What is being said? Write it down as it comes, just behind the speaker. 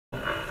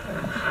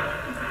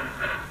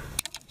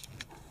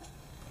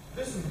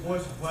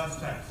voice of West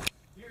Texas.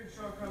 Here in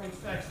Shortcomings,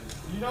 Texas.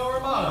 You know our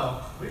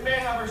motto. We may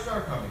have our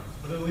shortcomings,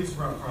 but at least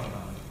we're upfront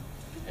about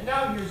it. And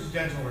now here's a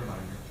gentle reminder.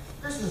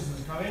 Christmas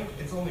is coming.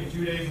 It's only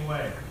 2 days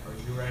away. Are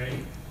you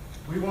ready?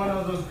 We want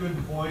all those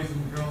good boys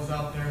and girls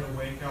out there to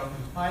wake up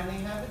and finally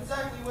have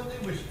exactly what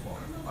they wished for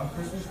on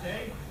Christmas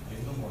Day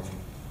in the morning.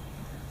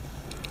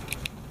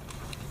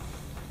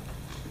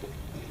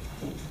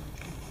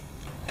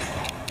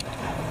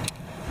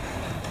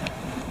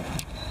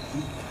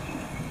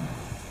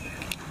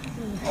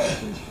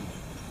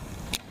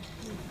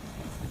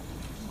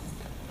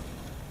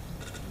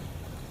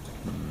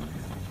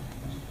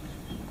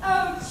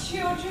 Oh,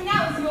 children,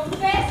 that was your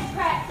best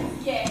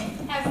practice yet.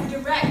 As the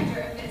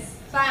director of this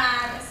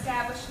fine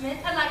establishment,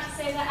 I'd like to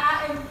say that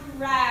I am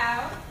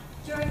proud.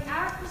 During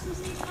our Christmas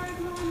Eve party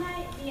tomorrow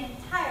night, the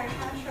entire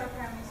town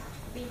showgrounds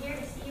will be here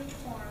to see you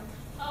perform.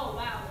 Oh,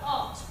 wow,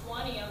 all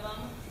 20 of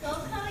them.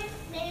 Those colors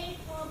maybe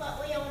small,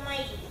 but we are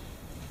mighty.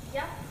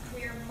 Yep,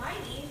 we're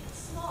mighty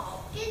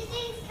small. Good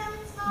things come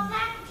in small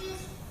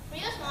packages.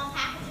 Real small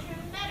packages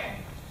are better.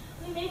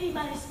 We may be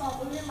mighty small,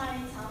 but we're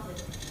mighty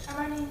talented. I'm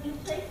running a new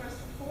play for us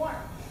to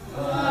perform.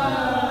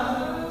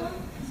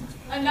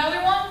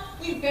 Another one?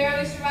 We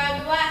barely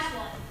survived the last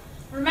one.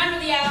 Remember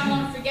the I Don't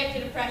Want to Forget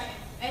the Depression.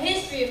 A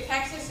history of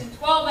Texas in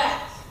 12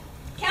 acts.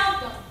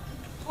 Count them.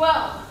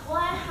 12. Well,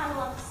 I have a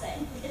lot to say.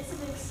 It's a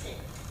big state.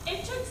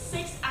 It took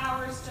 6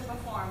 hours to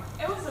perform.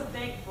 It was a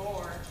big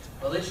bore.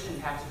 Religion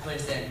didn't have to play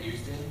Stan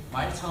Houston.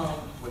 My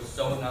tongue was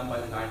so numb by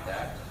the 9th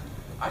act.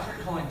 I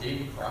started calling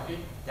Davy Crockett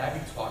Davy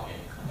Twocket.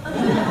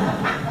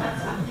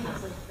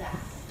 Things like that.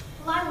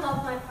 Well, I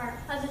love my part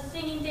as a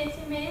singing,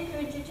 dancing man who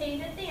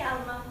entertained at the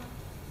Alamo.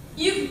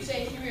 You could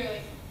say she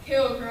really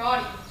killed her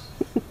audience.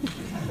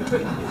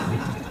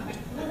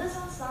 Well, this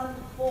all started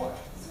before.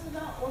 This was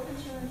about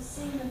orchestra and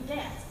sing and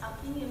dance. I'm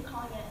thinking of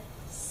calling it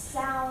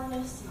Sound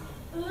of Singing.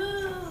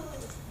 Ooh,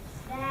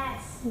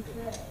 that's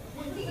good.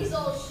 With these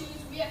old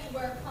shoes, we have to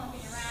wear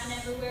pumping around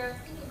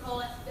everywhere. You could call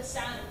it the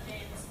sound of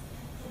dance.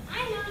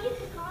 I know you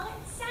could call it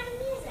sound of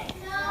music.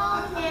 No,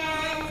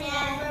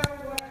 never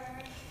were.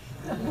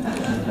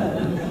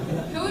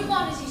 Who would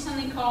want to see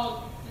something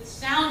called the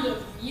sound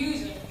of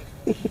music?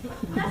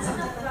 That's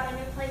enough about a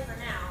new play for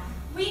now.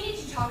 We need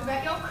to talk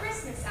about your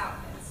Christmas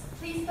outfits.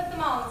 Please put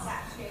them on this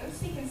afternoon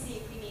so we can see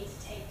if we need to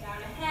take down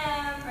a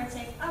hem or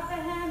take up a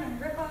hem and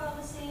rip all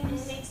the seams.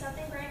 And make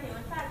something brand new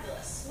and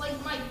fabulous.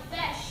 Like my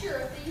best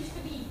shirt that used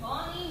to be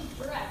Bonnie's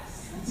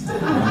dress.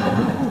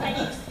 That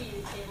used to be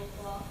the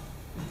tablecloth.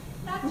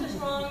 That's just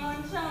wrong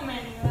on so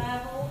many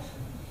levels.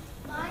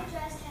 My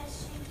dress has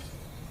strings,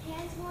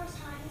 hands more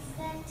times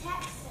than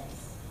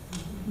Texas.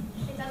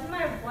 It doesn't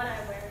matter what I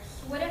wear.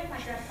 What if my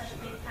dress has a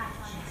big patch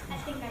on it? I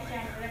think I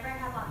shine whatever I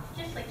have on,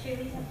 just like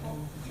Shirley Temple.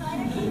 Try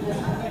to keep the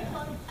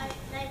undercoat at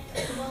night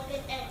and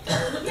woken and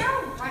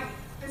You're right,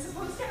 as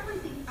opposed to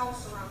everything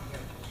else around here.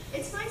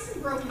 It's nice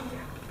and broken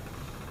down.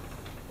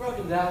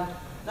 Broken down?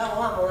 Not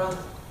while I'm around.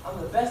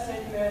 I'm the best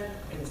handyman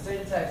in the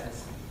state of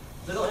Texas.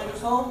 Little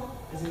Angel's home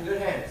is in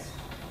good hands.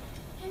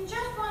 In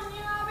just 1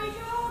 year, I'll be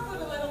too old for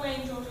the little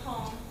angel's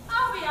home.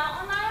 I'll be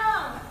out on my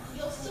own.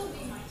 You'll still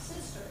be my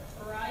sister,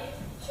 right?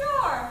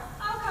 Sure,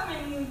 I'll come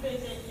in and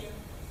visit you.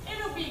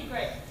 It'll be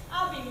great.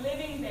 I'll be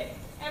living big.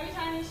 Every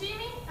time you see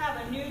me,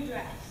 have a new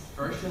dress.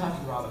 First, you'll have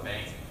to rob a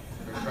bank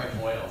or strike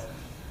oil.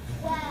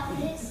 well,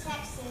 it's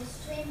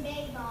Texas. Dream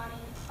big, Bonnie.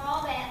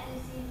 I'll bet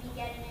Lucy will be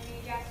getting a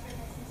new dress for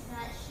Christmas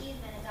now that she's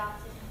been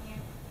adopted from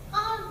here.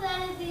 Oh,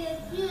 that'd be a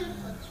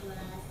beautiful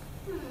dress.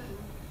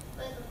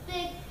 With a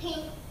big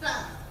pink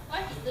bow.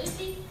 Lucky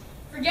Lucy.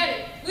 Forget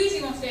it.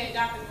 Lucy won't stay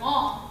adopted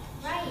long.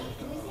 Right,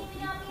 Lucy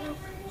may not be in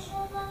for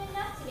control long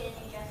enough to get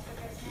a new dress for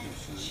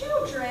Christmas.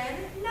 Children,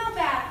 no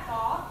bad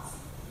thoughts.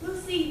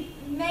 Lucy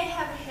may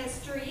have a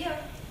history of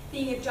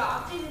being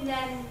adopted and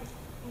then,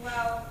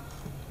 well,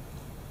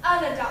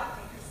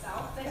 unadopting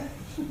herself, but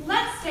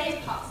let's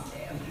stay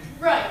positive.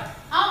 Right.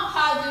 I'm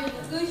positive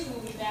that Lucy will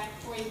be back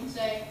before you can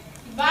say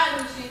goodbye,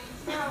 Lucy.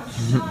 Now,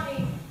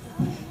 Shawnee,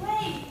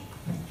 wait.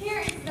 Here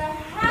is the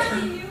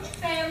happy new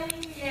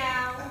family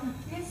now.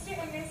 Mr.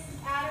 and Mrs.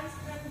 Adams,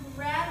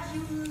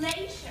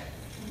 congratulations.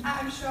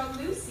 I'm sure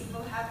Lucy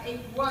will have a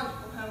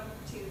wonderful home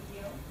with the two of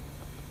you.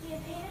 We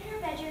have painted her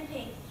bedroom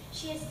pink.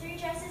 She has 3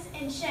 dresses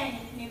and shiny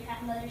new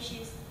patent leather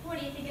shoes. What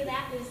do you think of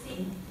that,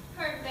 Lucy?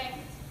 Perfect.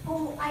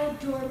 Oh, I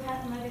adore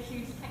patent leather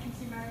shoes. I can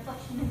see my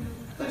reflection in them.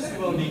 Lucy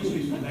won't need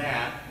shoes for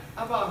that.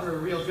 I bought her a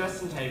real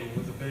dressing table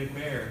with a big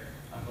mirror.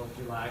 I hope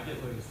you like it,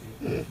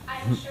 Lucy.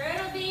 I'm sure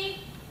it'll be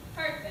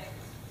perfect.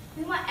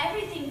 We want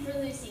everything for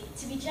Lucy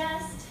to be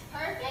just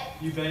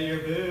Perfect? You bet your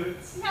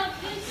boots. Now,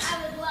 this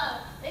I would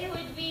love. They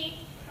would be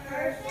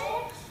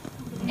Perfect?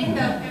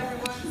 Enough,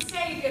 everyone.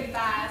 Say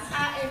goodbyes.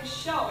 I am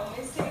sure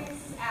Mr. and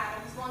Mrs.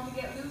 Adams want to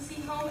get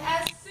Lucy home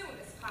as soon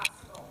as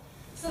possible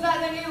so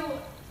that the new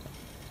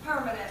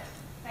permanent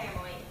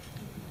family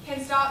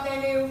can start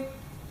their new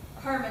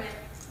permanent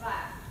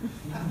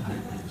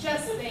life.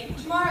 Just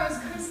think, tomorrow is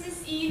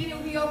Christmas Eve and it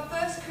will be your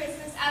first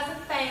Christmas as a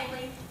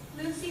family.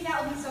 Lucy,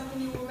 that will be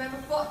something you will remember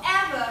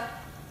forever.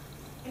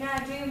 And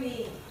I do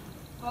mean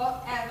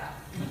forever.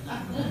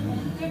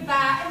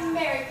 Goodbye and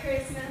Merry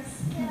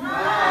Christmas. Come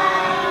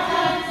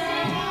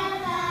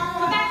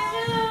back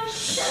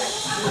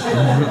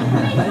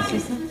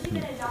soon.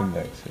 Come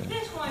back soon.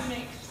 This one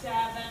makes 7.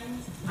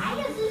 I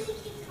guess Lucy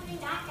keeps coming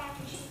back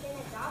after she's been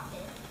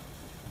adopted.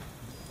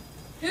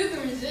 Who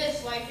can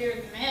resist life here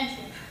at the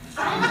mansion?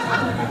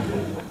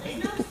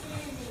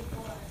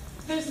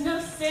 There's no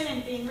sin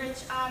in being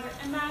rich either.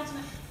 Imagine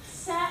it.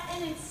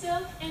 Satin and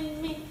silk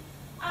and mink.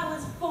 I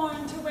was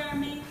born to wear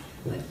mink.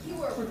 But you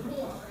were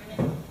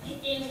born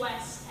In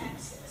West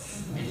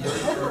Texas. And the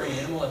furry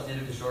animal that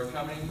did the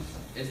shortcomings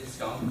is the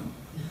skunk.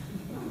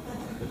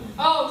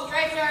 Oh,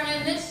 stripes aren't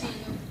in this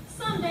season.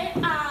 Someday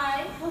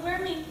I will wear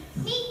mink.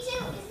 Me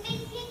too. Is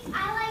mink pink?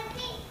 I like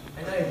pink. I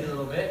know you do a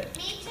little bit.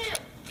 Me too.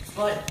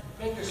 But,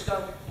 mink or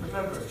skunk,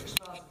 remember, your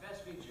smile is the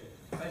best feature.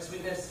 Right,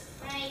 sweetness?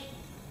 Right.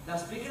 Now,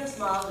 speaking of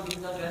smiles and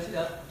getting nothing else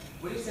up,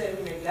 what do you say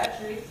we make that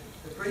tree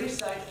the prettiest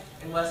sight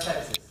in West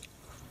Texas?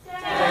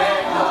 Can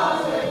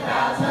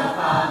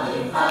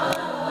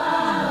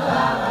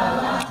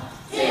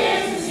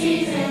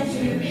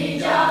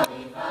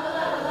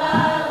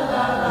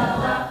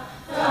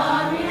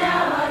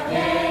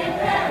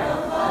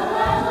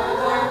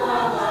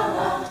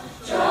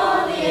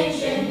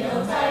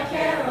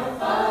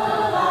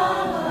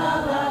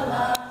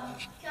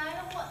I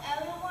know what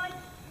everyone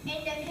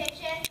in the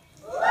kitchen?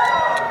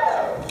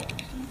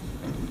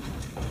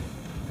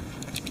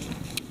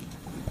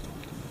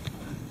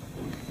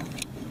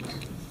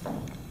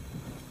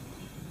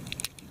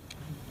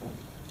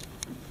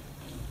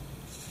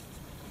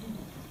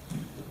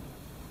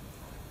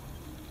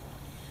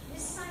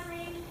 Mrs.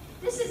 Irene,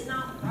 this is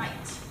not right.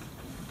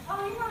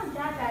 Oh, you're not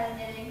that bad at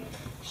knitting.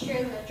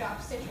 Surely a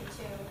drop stitch or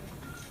two.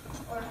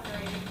 Or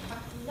 3.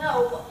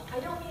 No, I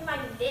don't mean by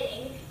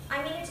knitting.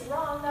 I mean it's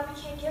wrong that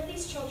we can't give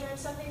these children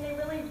something they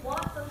really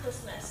want for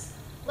Christmas.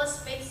 Let's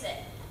face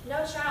it,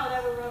 no child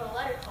ever wrote a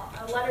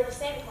letter to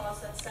Santa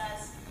Claus that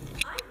says,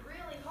 I'm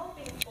really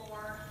hoping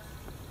for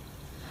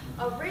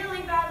a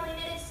really badly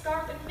knitted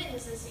scarf and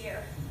mittens this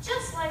year,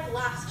 just like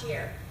last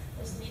year.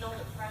 This mean old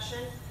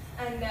depression.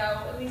 I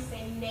know, at least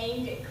they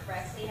named it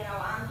correctly. I know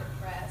I'm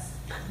depressed.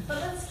 But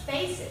let's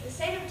face it, the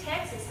state of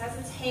Texas has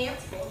its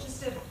hands full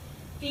just to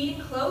feed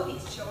and clothe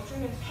these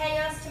children and pay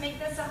us to make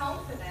this a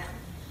home for them.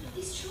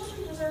 These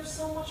children deserve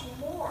so much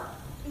more.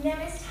 Now,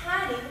 Miss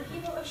Tiny, the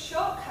people of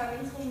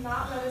Shortcomings will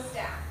not let us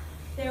down.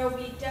 There will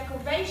be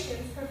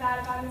decorations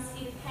provided by Miss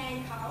Edith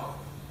Hancock.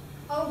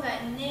 Oh,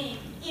 that name.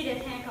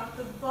 Edith Hancock,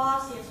 the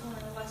bossiest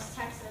woman in West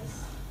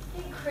Texas.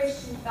 In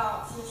Christian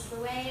thoughts, Miss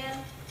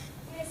Luann.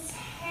 Miss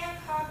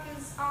Hancock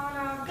is on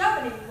our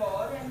governing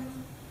board, and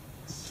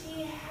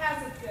she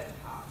has a good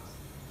heart.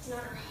 It's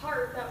not her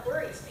heart that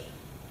worries me.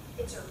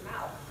 It's her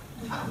mouth.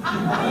 Miss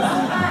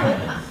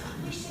Tiny,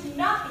 we should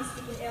not be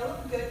speaking ill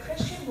of a good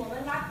Christian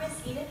woman like Miss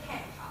Edith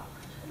Hancock.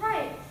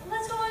 Right.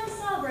 Let's go on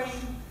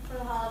celebrating for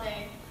the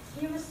holiday.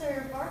 You and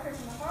Mr. Barker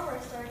from the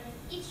hardware store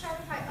each tried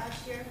to fight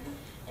last year.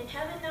 And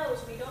heaven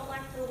knows we don't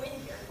like the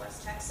wind here in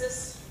West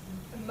Texas.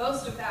 And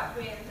most of that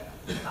wind,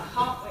 the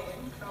hot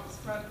wind, comes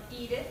from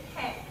Edith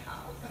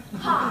Hancock.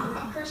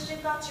 Ha! Christian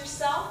thoughts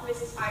yourself,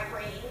 Mrs.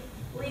 Irene.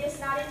 Lead us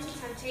not into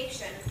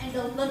temptation. And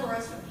deliver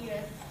us from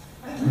Edith.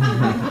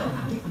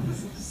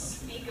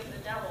 Speak of the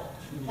devil.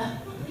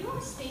 We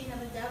weren't speaking of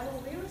the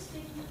devil. We were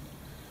speaking.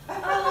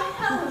 Oh,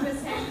 hello,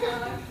 Miss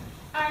Hancock.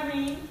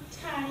 Irene,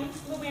 Tiny,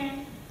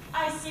 Luann,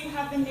 I see you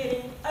have been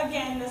knitting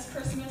again this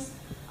Christmas.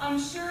 I'm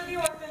sure the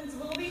orphans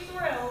will be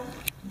thrilled.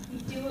 We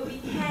do what we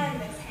can,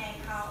 Miss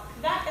Hancock.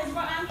 That is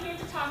what I'm here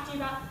to talk to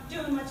you about,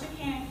 doing what you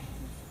can.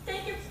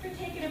 Thank you for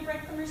taking a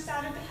break from your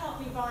Saturday to help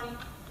me, Bonnie.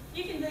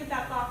 You can leave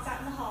that box out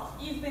in the hall.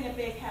 You've been a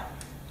big help.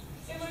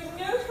 It was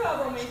no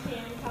trouble, Miss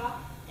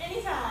Hancock.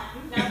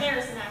 Anytime. Now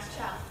there's a nice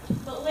child.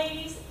 But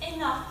ladies,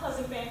 enough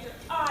pleasant banter.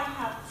 I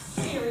have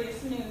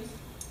serious news.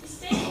 The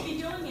state will be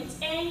doing its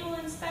annual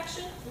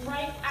inspection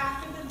right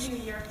after the New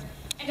Year.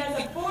 And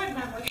as a board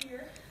member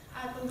here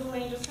at the Little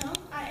Angels Home,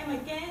 I am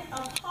again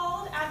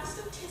appalled at the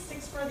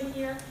statistics for the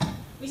year.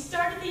 We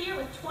started the year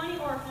with 20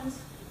 orphans.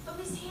 But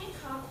Miss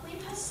Hancock,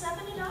 we've had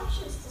 7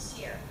 adoptions this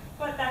year.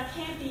 But that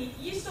can't be.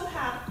 You still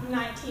have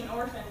 19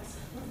 orphans.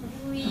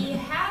 We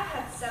have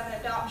had 7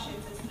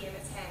 adoptions this year,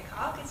 Miss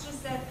Hancock. It's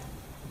just that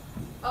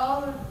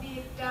all of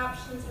the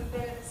adoptions have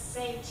been of the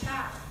same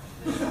child.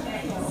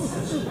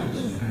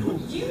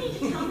 You mean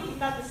to tell me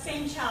that the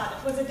same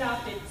child was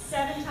adopted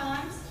 7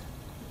 times?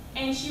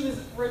 And she was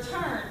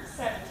returned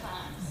 7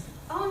 times?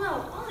 Oh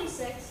no, only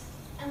 6.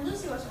 And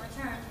Lucy wasn't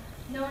returned.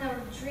 No one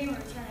ever dreamed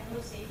of returning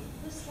Lucy.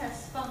 Lucy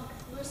has spunk.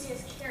 Lucy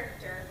has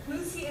character.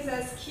 Lucy is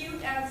as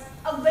cute as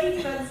a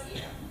ladybug's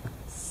ear.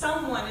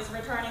 Someone is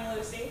returning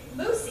Lucy.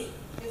 Lucy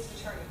is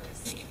returning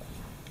Lucy.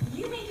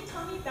 You mean to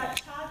tell me that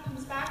child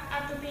comes back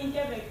after being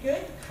given a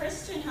good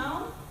Christian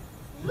home?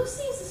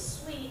 Lucy is a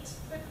sweet,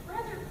 but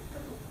rather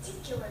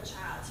particular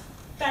child.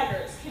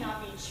 Beggars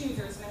cannot be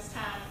choosers, Miss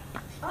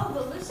Tiny. Oh,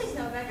 but Lucy's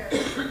no beggar.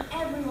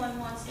 Everyone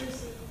wants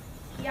Lucy.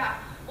 Yeah,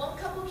 one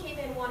couple came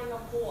in wanting a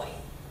boy.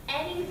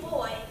 Any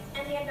boy,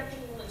 and they ended up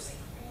picking Lucy.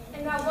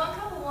 And that one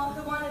couple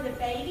who wanted a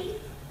baby,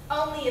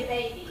 only a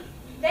baby.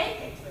 They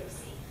picked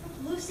Lucy.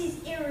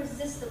 Lucy's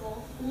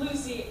irresistible.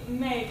 Lucy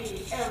may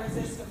be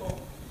irresistible.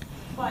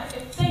 But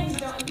if things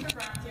don't improve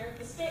around here,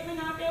 the state may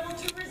not be able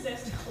to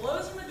resist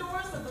closing the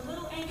doors of the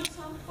Little Angels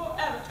Home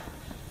forever.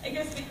 It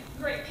gives me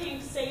great pain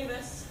to say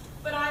this,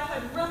 but I've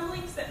heard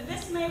rumblings that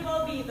this may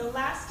well be the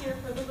last year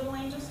for the Little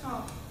Angels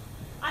Home.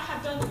 I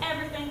have done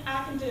everything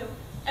I can do.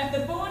 If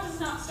the board does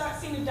not start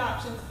seeing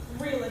adoptions,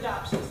 real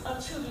adoptions,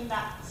 of children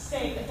that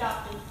stay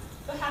adopted,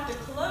 they'll have to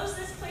close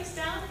this place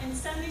down and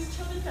send these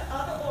children to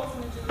other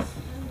orphanages.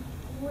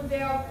 Would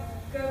they all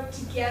go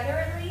together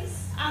at least?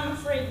 I'm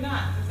afraid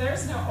not.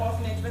 There's no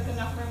orphanage with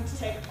enough room to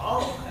take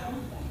all of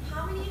them.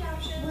 How many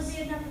adoptions? Would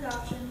be enough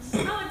adoptions.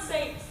 I would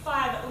say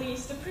 5 at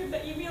least to prove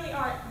that you really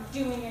are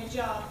doing your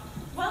job.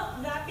 Well,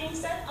 that being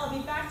said, I'll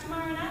be back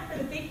tomorrow night for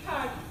the big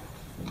party.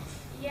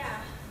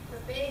 Yeah, the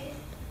big,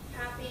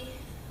 happy,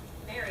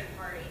 merry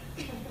party.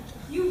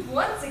 You've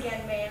once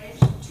again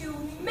managed to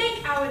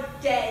make our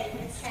day,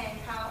 Miss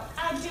Hancock.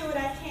 I do what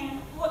I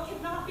can. What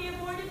cannot be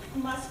avoided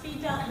must be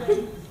dealt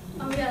with.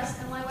 Oh yes,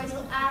 and why wait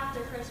till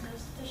after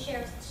Christmas to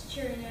share such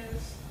cheery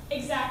news?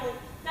 Exactly.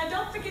 Now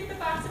don't forget the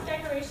box of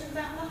decorations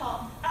out in the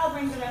hall. I'll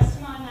bring the rest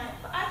tomorrow night.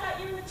 But I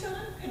thought you and the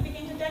children could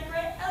begin to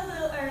decorate a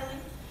little early.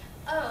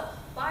 Oh,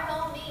 by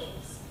all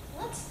means,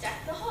 let's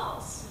deck the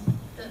halls.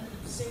 The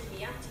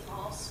soon-to-be empty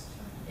halls.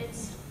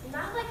 It's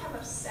not like I'm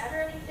upset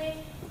or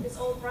anything. This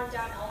old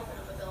run-down elephant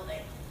of a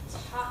building. It's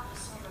hot in the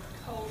summer,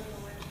 cold in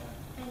the winter.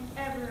 And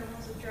everyone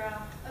was a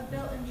draft, a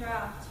built-in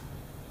draft.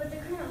 But they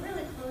couldn't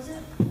really close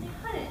it. They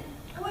couldn't.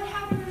 What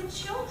happened to the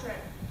children?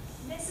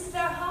 This is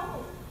their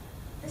home.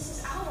 This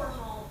is our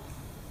home.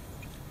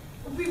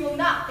 We will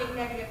not think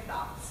negative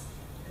thoughts.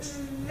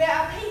 There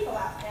are people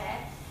out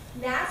there,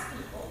 nice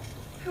people,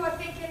 who are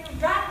thinking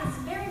right this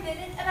very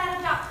minute about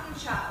adopting a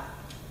child.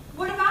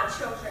 What of our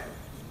children?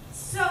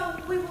 So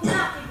we will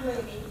not be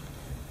gloomy.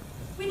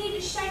 We need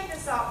to shake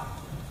this off.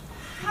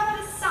 How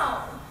about a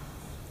song?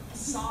 A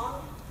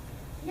song?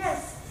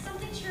 Yes,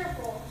 something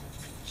cheerful.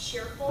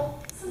 Cheerful?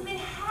 Something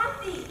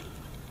happy.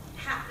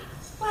 Happy.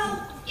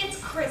 Well, it's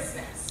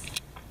Christmas.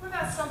 What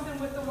about something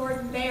with the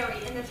word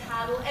Merry in the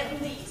title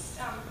at least?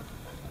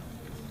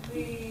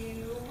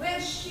 We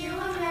wish you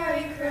a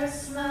Merry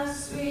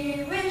Christmas.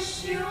 We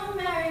wish you a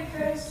Merry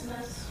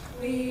Christmas.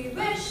 We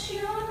wish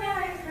you a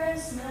Merry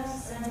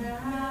Christmas and a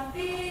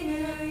Happy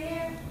New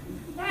Year.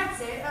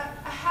 That's it,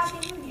 a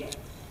Happy New Year.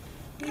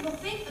 We will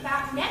think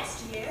about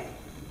next year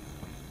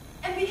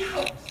and be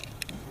hopeful.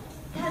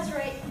 That's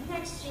right,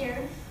 next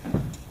year.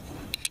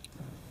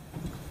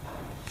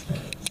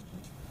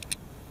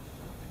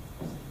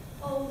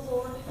 Oh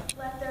Lord,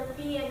 let there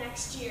be a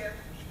next year.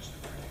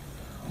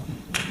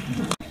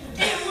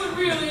 It would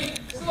really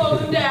slow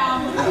them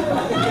down. What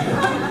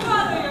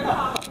are you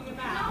talking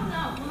about?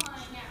 No,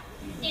 mine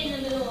now. In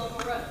the middle of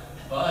a road.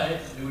 But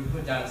we would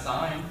put down a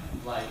sign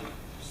like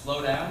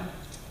slow down,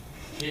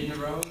 hit in the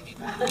road,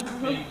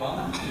 big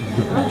bump.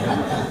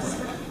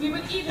 We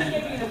would even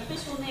give you an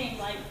official name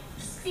like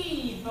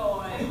Speed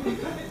Boy.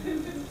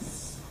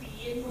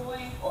 Speed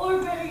Boy.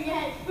 Or better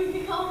yet, we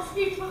could call it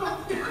Speed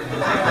Bump.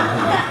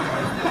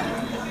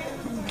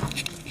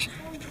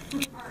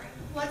 Alright,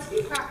 let's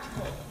be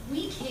practical.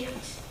 We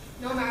can't,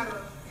 no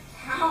matter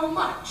how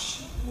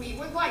much we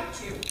would like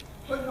to,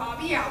 put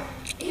Bobby out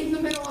in the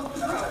middle of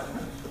the road.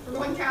 We're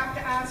going to have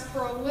to ask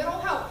for a little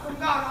help from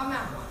God on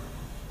that one.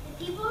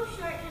 The people of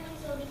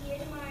Shortcomings will be here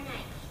tomorrow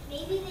night.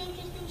 Maybe they've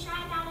just been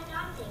shy about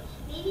adopting.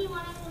 Maybe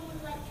one of them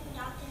would like to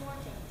adopt an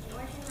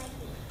orphan like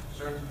me.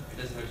 Sure, it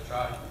doesn't hurt to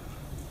try.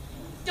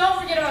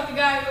 Don't forget about the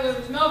guy who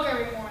delivers milk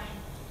every morning.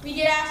 We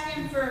get asked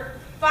him for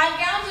 5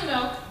 gallons of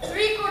milk,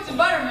 3 quarts of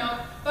buttermilk,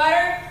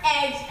 butter,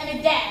 eggs, and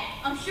a dad.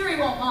 I'm sure he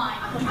won't mind.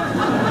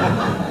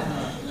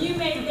 You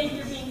may think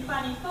you're being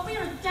funny, but we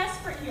are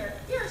desperate here.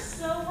 We are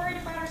so worried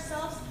about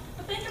ourselves.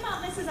 But think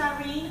about Mrs.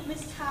 Irene,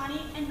 Miss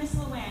Tani, and Miss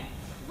Luann.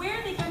 Where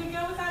are they going to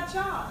go without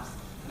jobs?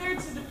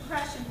 There's a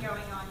depression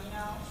going on, you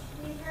know.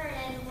 We've heard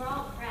and we're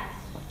all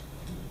pressed.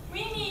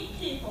 We need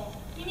people.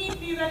 We need to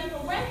be ready for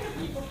when the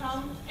people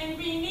come, and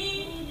we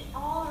need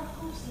all our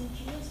hopes and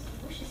dreams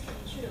and wishes come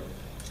true.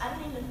 I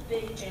don't mean the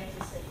big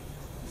fancy city.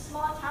 A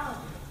small town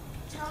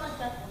like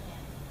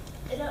Bethlehem.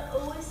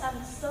 It'll always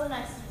sound so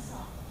nice in the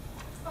song.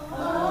 Oh,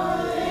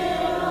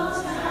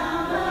 little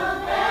town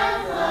of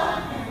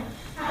Bethlehem,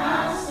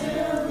 how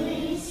still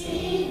we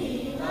see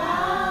thee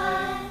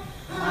lie.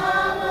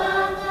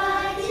 Above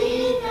thy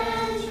deep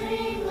and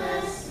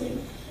dreamless sleep,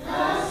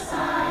 the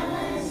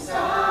silent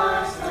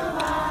stars go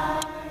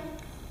by.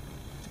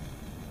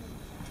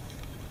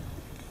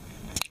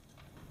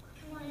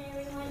 Come on,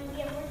 everyone, we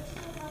have work to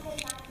do while they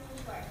got to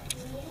work.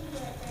 We need to do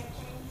it for a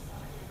Chinese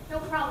star. No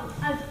problem.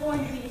 I was born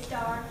to be a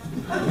star.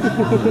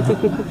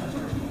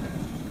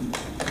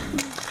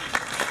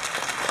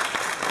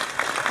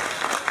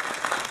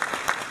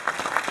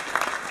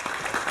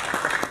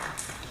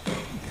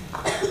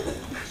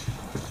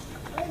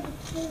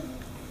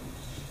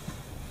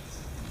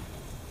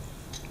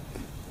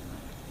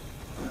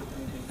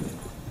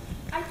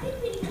 I think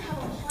we need to have a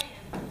plan.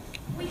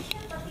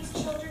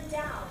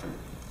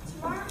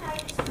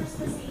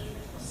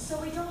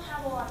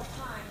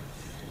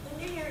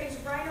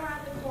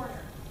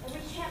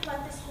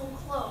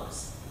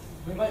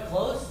 We might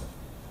close.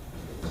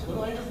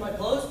 Little Angels might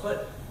close,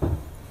 but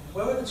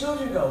where would the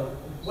children go?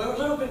 Where would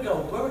Little Bit go?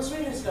 Where would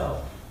Sweetness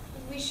go?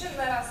 We shouldn't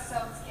let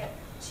ourselves get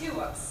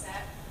too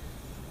upset.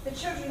 The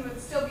children would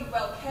still be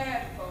well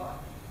cared for.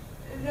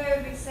 They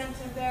would be sent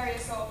to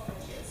various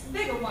orphanages,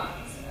 bigger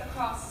ones,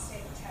 across the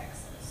state of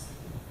Texas.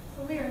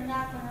 But we are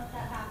not going to let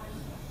that happen.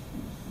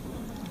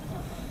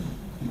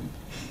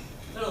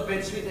 Little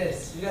Bit,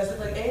 Sweetness, you guys look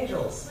like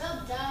angels.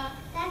 Well, duh.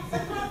 That's the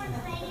part we're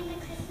playing in the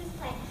Christmas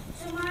play.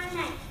 Tomorrow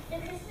night, the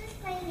Christmas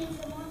play means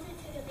the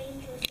multitude of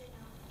angels we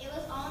know. It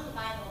was all in the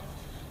Bible.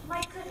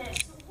 My goodness,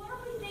 what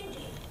are we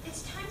thinking?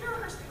 It's time to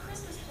rehearse the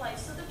Christmas play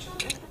so the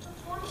children can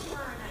perform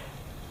tomorrow night.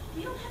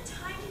 We don't have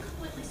time to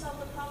completely solve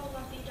the problem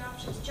of the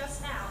adoptions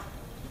just now,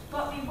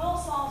 but we will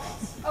solve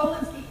it. Oh,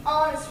 let's be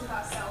honest with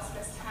ourselves,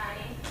 Miss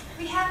Tiny.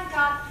 We haven't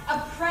got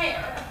a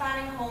prayer of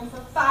finding a home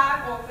for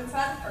 5 orphans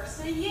by the first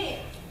of the year.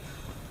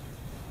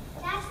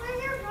 That's where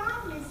you're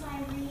wrong, Miss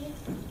Irene.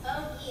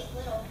 Oh, yeah,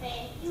 Little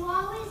Bit. You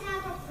always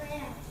have a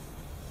prayer.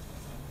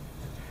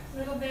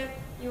 Little Bit,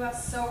 you are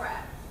so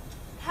right.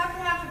 How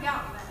could I have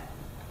forgotten that?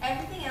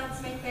 Everything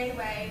else may fade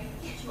away,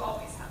 but you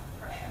always have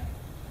a prayer.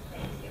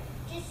 Thank you.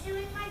 Just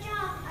doing my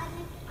job. I'm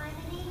an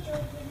angel,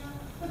 you know.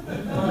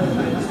 Come on,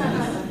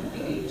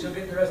 Sweetness. She'll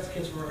get the rest of the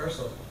kids for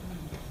rehearsal.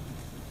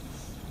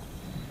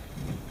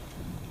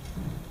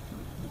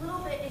 Little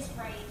Bit is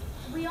right.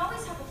 We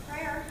always have a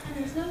prayer. And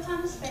there's no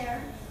time to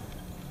spare.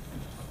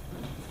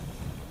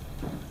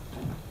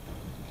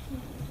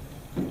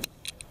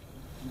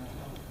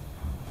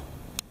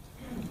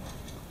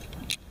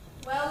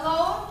 Well,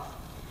 Lord,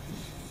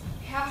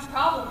 we have a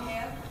problem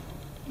here.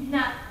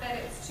 Not that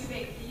it's too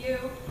big for you.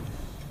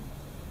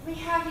 We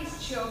have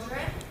these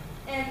children,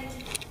 and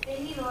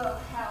they need a little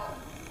help.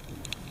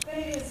 But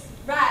it is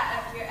right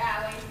up your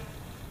alley.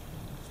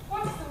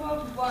 What's the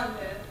world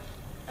wondered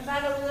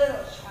about a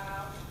little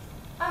child,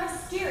 a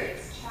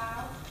mysterious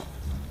child?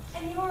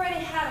 And you already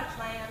had a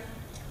plan.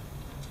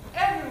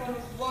 Everyone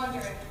was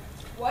wondering,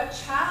 what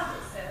child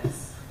is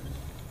this?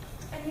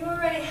 And you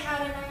already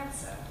had an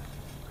answer.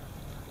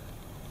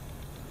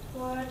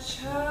 What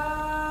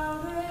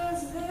child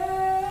is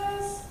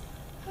this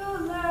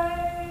who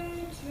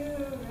lay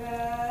to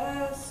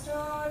rest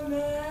on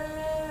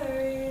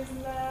Mary's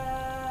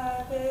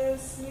lap is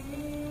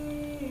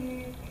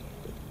sleeping,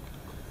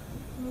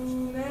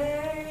 whom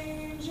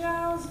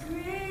angels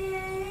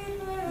greet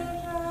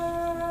with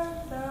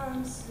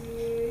anthem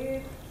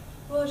sweet,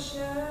 for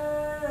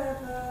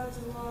shepherds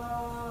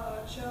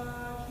watch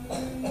are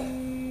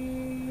keeping.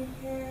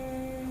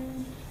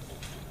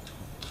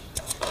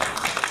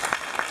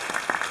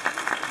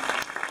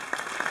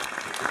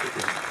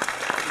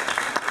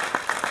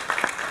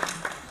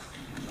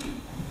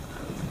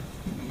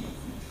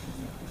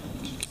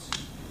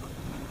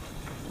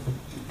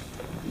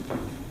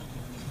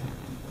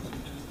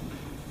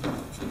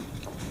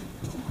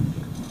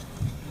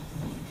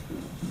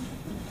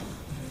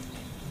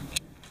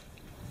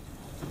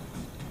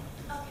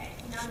 Okay,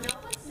 now no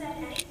one said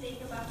anything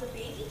about the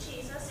baby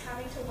Jesus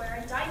having to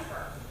wear a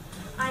diaper.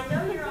 I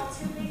know you're all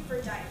too big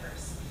for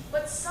diapers,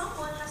 but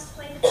someone has to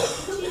play the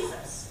baby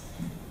Jesus.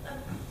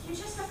 You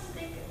just have to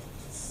think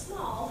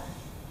small.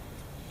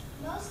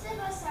 Most of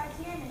us are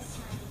here, Miss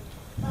Tiny,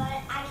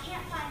 but I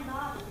can't find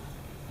Bobby.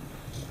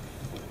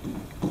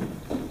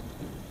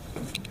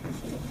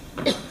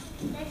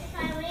 Mrs.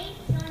 Irene,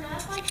 you know, I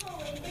went to a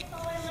winter, so I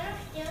went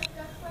upstairs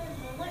just for a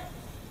moment,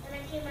 and I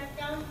came back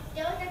down.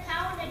 There was a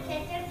cow in the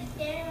kitchen,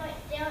 standing right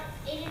there,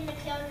 eating the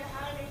cow in the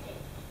house,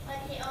 but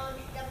he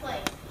owns the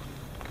place.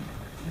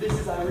 This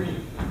is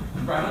Irene.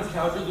 Brown's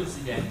cows are loose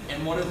again,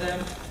 and one of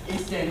them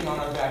is standing on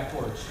our back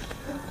porch.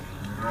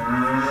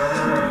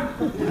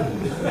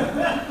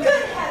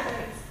 Good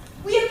heavens!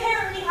 We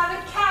apparently have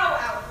a cow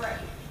outbreak.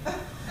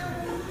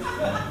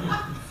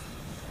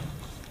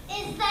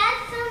 Is that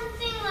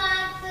something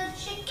like the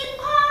chicken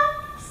pox?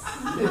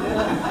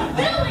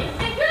 Billy,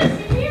 thank goodness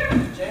you're here.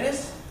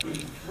 Janice,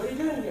 what are you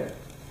doing here?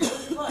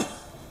 Where's your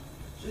bus?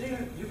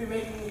 Shouldn't you be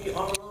making the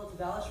Amarillo to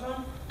Dallas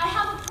run? I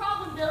have a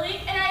problem,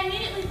 Billy, and I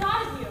immediately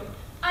thought of you.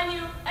 I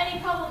knew any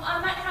problem I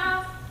might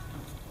have,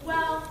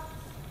 well,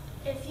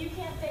 if you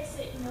can't fix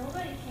it,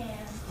 nobody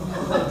can.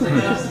 Oh,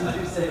 Janice, you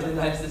do say the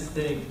nicest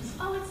things.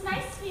 Oh, it's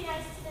nice to be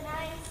nice to the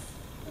nice.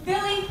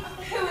 Billy,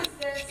 who is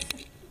this?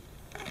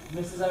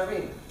 Mrs.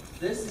 Irene,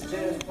 this is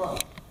Janice Plum.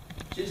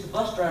 She's the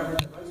bus driver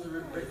that runs the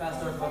route right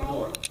past our front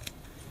door.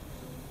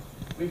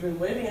 We've been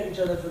waving at each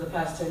other for the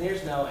past 10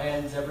 years now,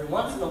 and every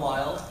once in a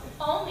while,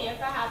 Only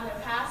if I have no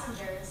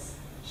passengers.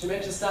 she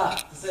makes a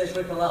stop to say a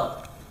quick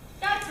hello.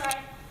 That's right.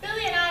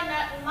 Billy and I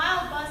met when my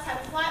old bus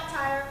had a flat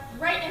tire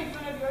right in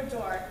front of your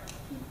door.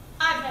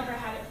 I've never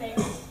had it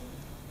fixed.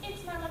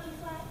 It's my lucky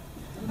flat.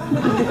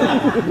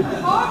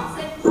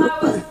 Hearts and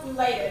flowers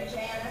later,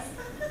 Janice.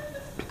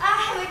 I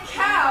have a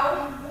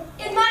cow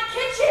in my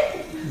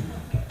kitchen.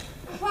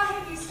 Why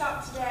have you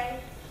stopped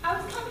today? I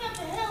was coming up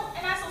the hill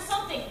and I saw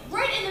something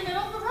right in the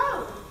middle of the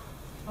road.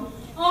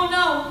 Oh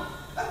no,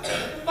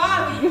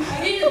 Bobby,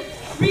 I didn't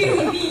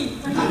really mean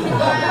for you to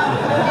go out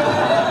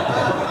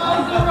on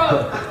the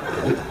road.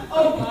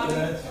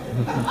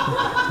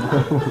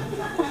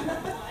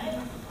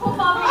 Oh,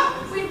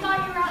 Bobby, we thought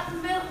you were out in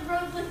the middle of the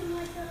road looking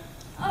like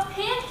a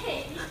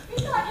pancake. We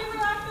thought you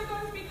were actually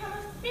going to become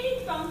a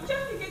speed bump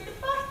just to get the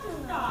bus to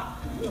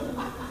stop.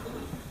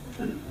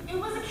 It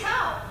was a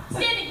cow,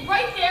 standing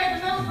right there in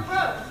the middle of the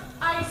road.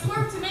 I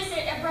swerved to miss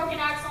it and broke an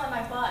axle on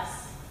my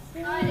bus.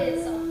 I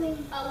did something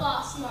a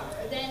lot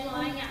smarter than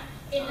lying out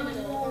in the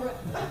middle of the road.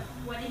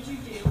 What did you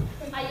do?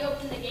 I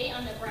opened the gate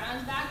on the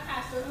brown back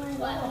pasture,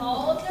 let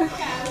all of their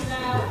cows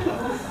out.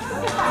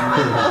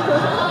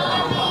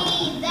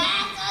 Bobby,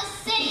 that's a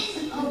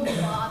sin. Oh,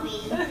 Bobby.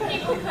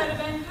 People could have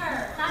been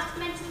hurt. Not to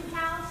mention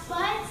cows,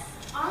 but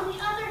on the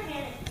other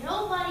hand,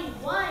 nobody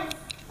was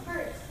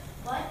hurt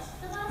but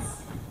the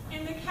bus.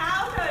 And the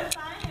cow goes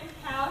fine and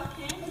cows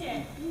can't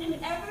get. And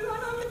everyone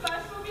on the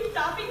bus will be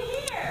stopping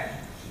here.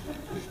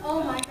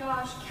 Oh my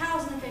gosh,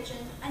 cows in the kitchen.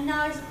 And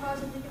now I suppose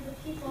I think of the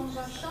people in the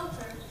bus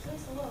shelter.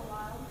 It's a little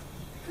wild.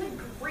 Good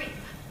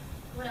grief.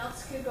 What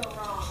else could go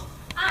wrong?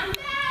 I'm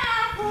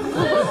back!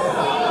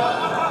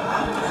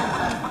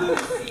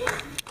 Lucy,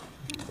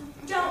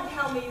 don't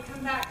tell me you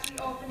come back to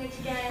the orphanage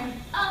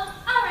again. Oh,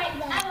 all right, I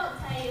won't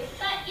tell you.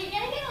 But you're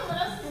gonna get a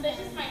little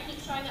suspicious when I keep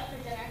showing up for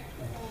dinner.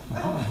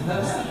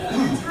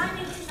 The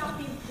timing could not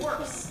be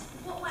worse.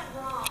 What went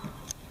wrong?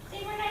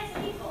 They were nice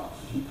people.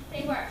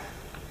 They were.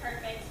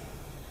 Perfect.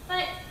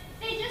 But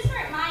they just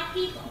weren't my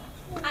people.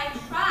 I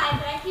try,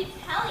 but I keep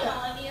telling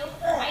all of you,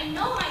 I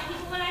know my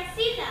people when I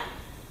see them.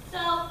 So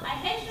I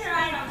hitched a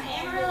ride on the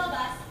Amarillo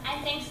bus,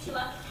 and thanks to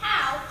a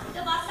cow,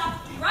 the bus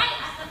stopped right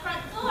at the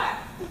front door.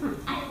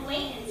 And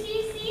wait until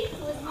you see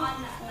who was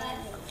on that bus.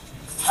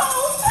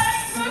 Oh,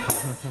 thank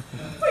goodness!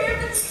 We have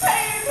been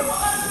saved from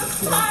under the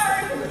fire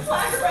and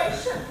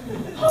conflagration.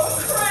 Oh,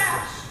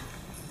 crash!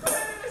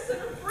 Bitterness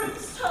and a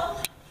brimstone.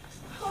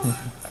 Oh,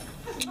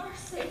 have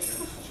mercy.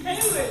 Who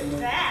is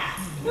that?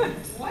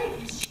 What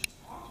is she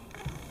talking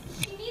about?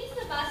 She means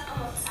the bus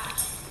almost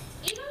crashed.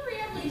 Eva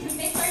Maria believes in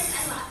big birds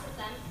and lots of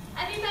them.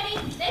 Everybody,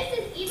 this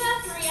is Eva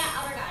Maria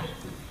Albergati.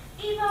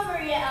 Eva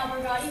Maria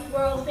Albergati,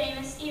 world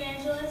famous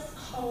evangelist.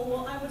 Oh,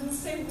 well, I wouldn't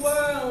say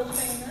world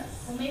famous.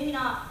 Well, maybe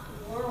not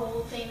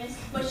world famous,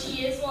 but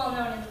she is well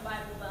known in the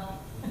Bible Belt.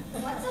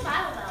 What's a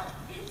Bible Belt?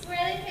 It's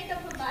where they pick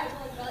up a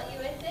Bible and belt you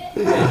with it.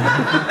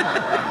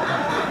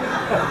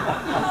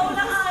 Oh,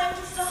 now I am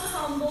just a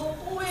humble,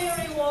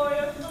 weary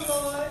warrior for the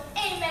Lord.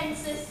 Amen,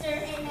 sister.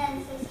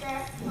 Amen, sister.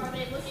 Are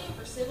they looking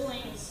for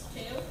siblings,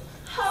 too?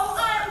 Oh,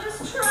 I am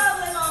just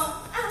traveling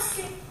on,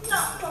 asking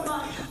not for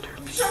much,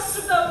 just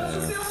of those who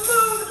feel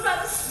moved by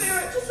the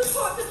Spirit to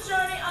support the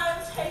journey I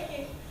am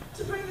taking,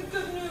 to bring the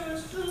good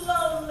news to the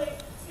lonely,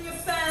 the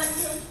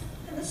abandoned,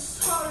 and the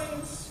sorry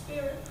in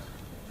spirit.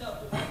 The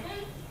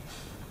orphan?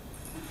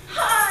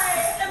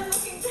 I am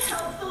looking to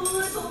help the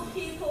little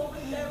people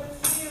with their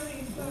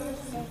weary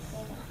burdens.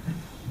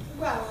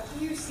 Well,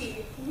 you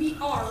see, we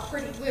are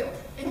pretty little,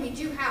 and we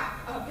do have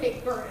a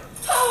big burden.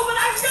 Oh, but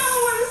I know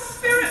when the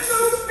Spirit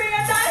moves me,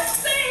 and I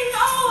sing,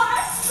 oh, I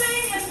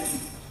sing, and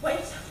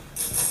wait,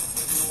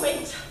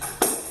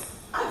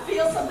 I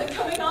feel something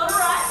coming on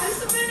right this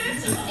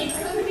minute. It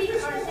could be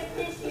car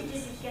sickness. You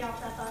just get off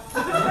that bus.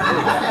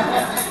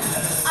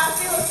 I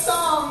feel a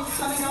song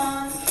coming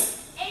on.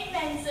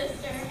 Amen,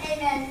 sister.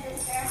 Amen,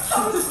 sister.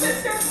 Oh,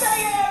 sister,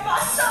 say it, my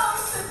song,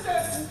 sister.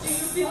 Do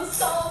you feel a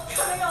song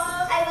coming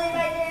on? I believe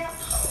I do.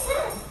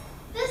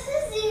 This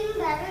is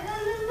even better than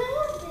the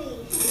movie.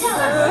 Which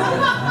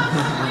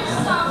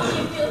song do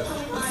you feel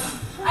coming on?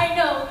 I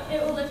know it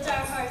will lift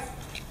our hearts.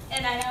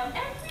 And I know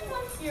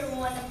everyone here will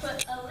want to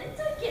put a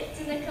little gift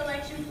in the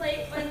collection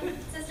plate when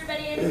Sister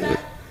Betty ends up.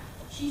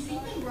 She's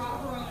even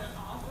brought her own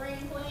offering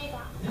plate.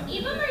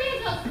 Eva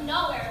Maria goes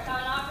nowhere without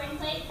an offering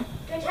plate.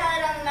 Go tell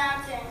it on the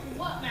mountain.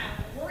 What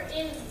mountain? We're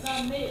in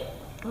the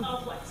middle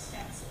of West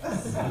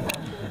Texas.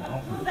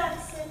 Well,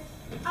 that's it.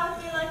 I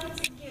feel like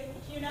it's a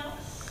gift, you know?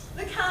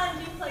 The kind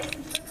you place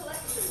into the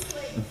collection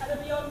plate out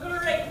of your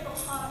grateful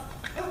heart.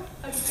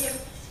 A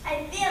gift.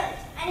 I feel it.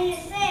 I need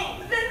to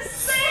sing. Then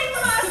sing,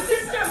 my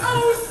sister!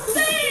 Oh,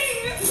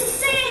 sing!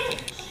 Sing!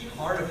 Is she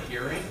hard of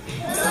hearing?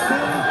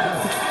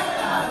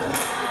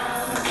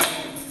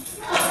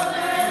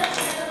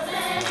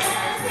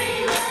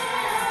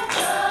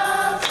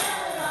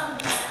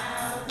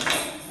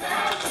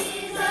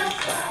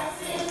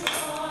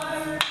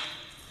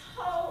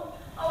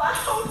 I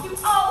hope you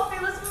all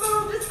feel as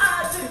moved as I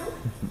do.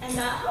 And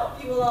I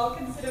hope you will all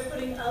consider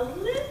putting a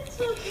little gift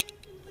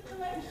into the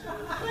collection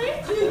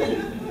plate.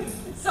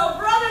 So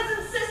brothers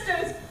and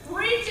sisters,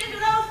 reach into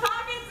those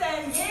pockets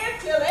and give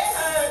till it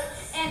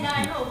hurts. And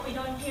I hope we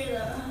don't hear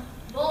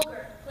the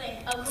vulgar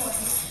clink of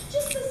coins.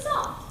 Just the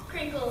soft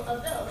crinkle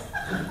of bills.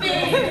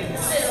 Big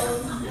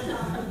bills.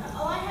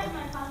 Oh, I have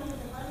my copy of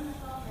 11 of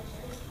all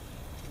pictures.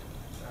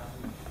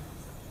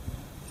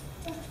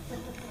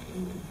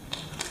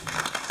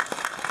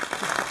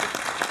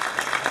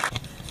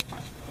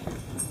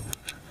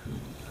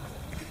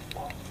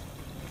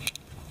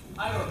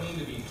 I don't mean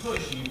to be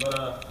pushy,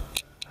 but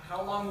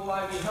how long will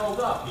I be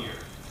held up here?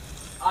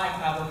 I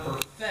have a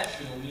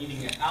professional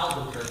meeting at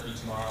Albuquerque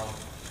tomorrow.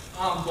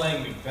 I'm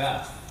playing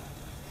Macbeth.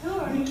 Who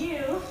are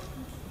you?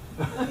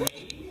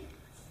 Me?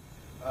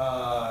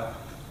 I'm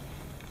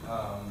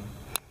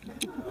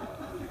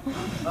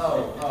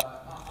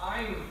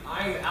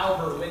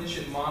Albert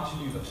Lynch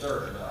Montague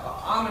III.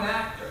 I'm an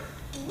actor.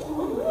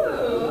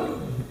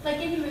 Ooh. Like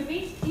in the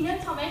movies? Do you know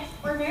Tom Hanks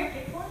or Mary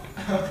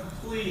Pickford?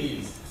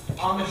 Please,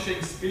 I'm a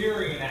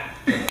Shakespearean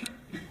actor.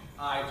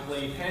 I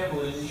played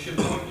Hamlet in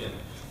Sheboygan.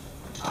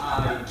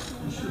 I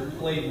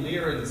played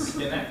Lear in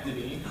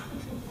Schenectady.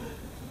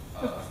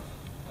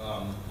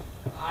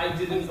 I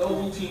did an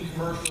Ovaltine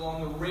commercial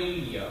on the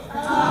radio. Well,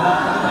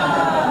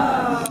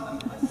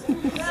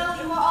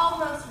 you are all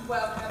most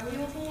welcome. We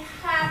will be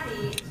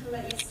happy to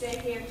let you stay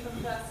here until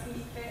the bus can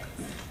be fixed.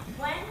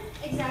 When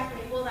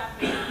exactly will that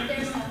be?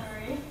 There's no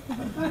hurry.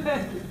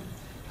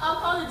 I'll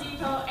call the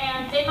depot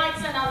and they might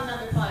send out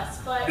another bus,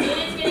 but it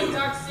is getting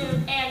dark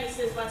soon and this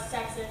is West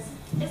Texas.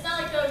 It's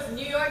not like those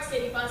New York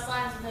City bus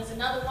lines and there's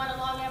another one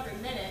along every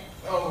minute.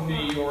 Oh,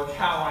 New York,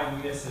 how I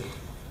miss it.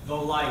 The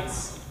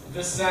lights,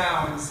 the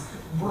sounds,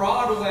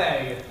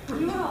 Broadway.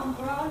 You were on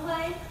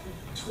Broadway?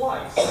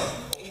 Twice.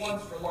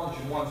 Once for lunch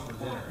and once for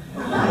dinner.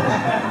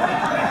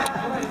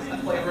 I did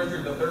play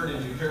Richard III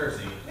in New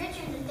Jersey.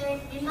 Richard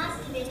III, you must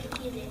have been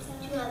confusing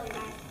two other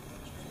guys.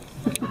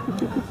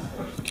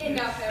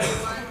 Enough,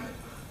 everyone.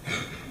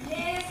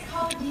 Just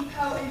call the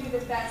depot and do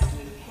the best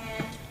you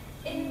can.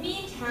 In the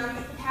meantime,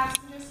 if the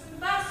passengers from the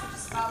bus will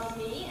just follow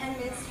me and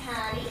Miss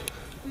Hattie,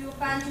 we will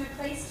find you a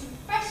place to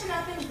freshen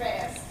up and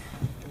rest.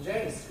 And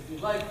James, if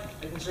you'd like,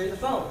 I can show you the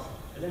phone.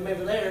 And then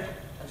maybe later,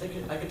 I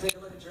can take a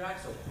look at your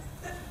axle.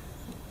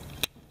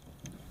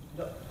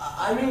 No,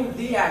 I mean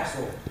the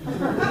axle. I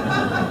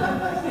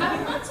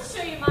would love to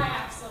show you my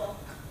axle.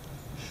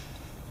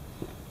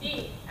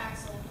 The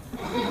axle.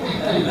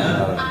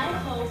 I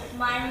hope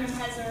my room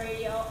has a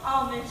radio.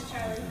 I'll miss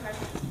Charlie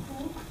Parker.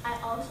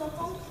 I also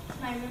hope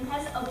my room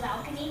has a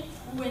balcony.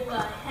 With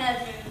a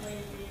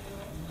heavenly view.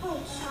 Oh,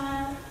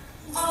 child.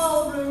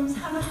 All rooms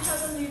have a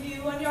heavenly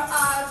view when your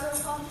eyes are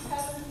upon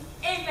heaven.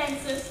 Amen,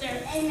 sister.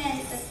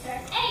 Amen,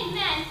 sister.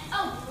 Amen.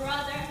 Oh,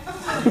 brother.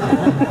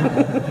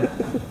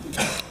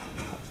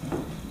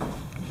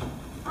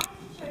 I can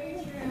show you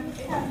your room if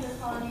you just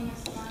follow me,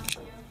 Mr.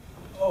 Montague.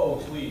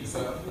 Oh, please,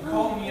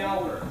 call me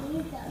Albert.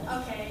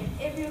 Okay,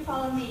 if you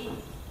follow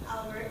me,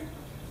 Albert.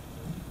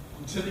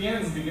 To the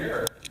ends of the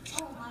earth.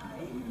 Oh, my.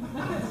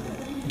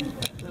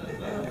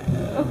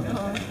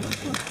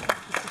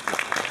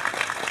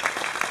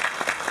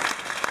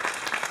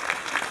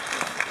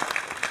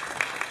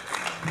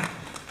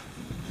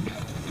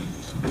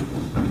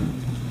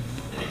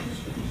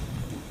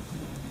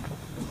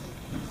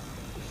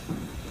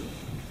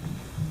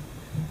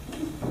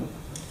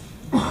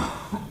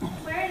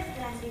 Where is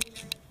that?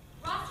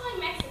 Roswell,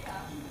 Mexico.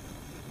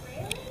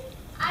 Really?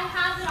 I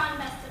have it on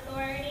best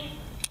authority.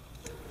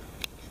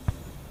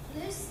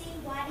 Lucy,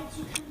 why did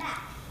you come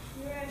back?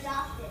 You were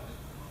adopted.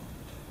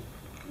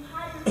 You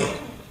had a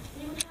family.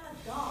 You had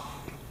a dog.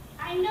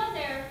 I know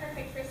they were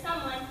perfect for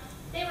someone.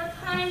 They were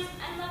kind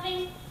and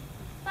loving,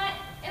 but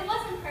it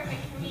wasn't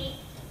perfect for me.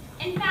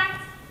 In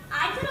fact,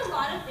 I did a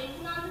lot of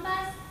thinking on the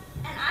bus,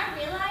 and I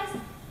realized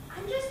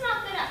I'm just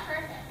not good at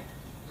perfect.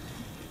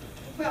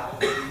 Well,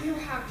 you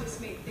have just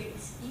made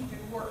things even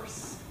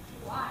worse.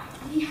 Why?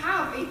 We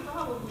have a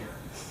problem here.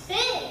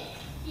 Big,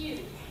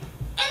 huge,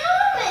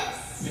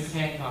 enormous! Miss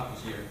Hancock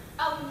is here.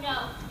 Oh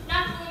no,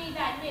 not gloomy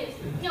bad news.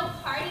 No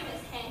party,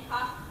 Miss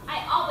Hancock.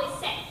 I always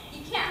say,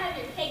 you can't have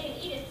your cake and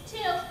eat it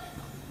too.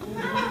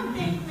 I don't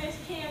think Miss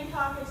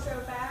Hancock is so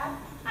bad.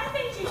 I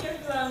think she's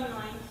just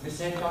lonely. Miss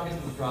Hancock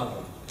isn't the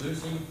problem.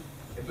 Lucy,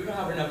 if we don't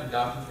have enough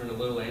adoptions for the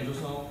Little Angels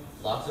home,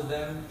 lots of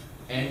them,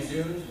 and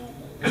soon,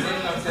 Miss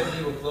Hancock said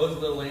we will close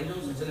the Little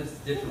Angels and send us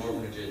to different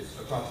orphanages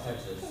across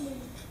Texas.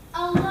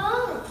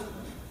 Alone.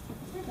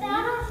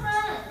 Without our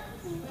friends.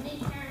 Many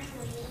parents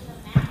will leave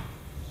them out.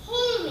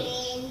 He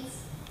means,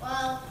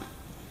 well,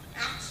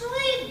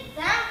 actually,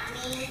 that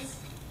means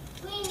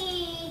we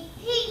need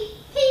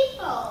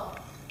people.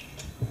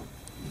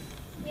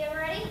 We have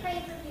already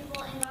prayed for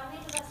people, and God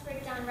made the bus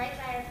break down right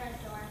by our front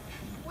door.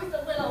 With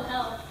a little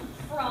help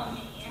from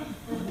me.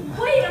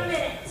 Wait a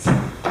minute.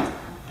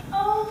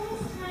 Oh,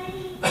 Miss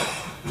Heidi,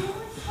 you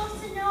were supposed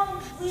to know.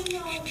 We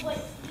know what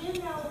you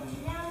know.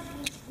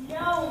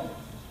 Now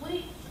we know.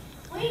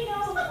 We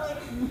know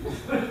what you know.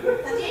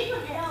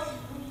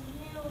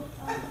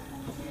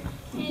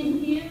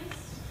 Confused?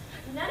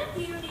 None of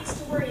you needs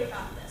to worry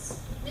about this.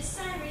 Miss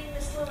Irene,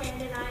 Miss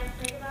Luanda, and I have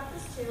prayed about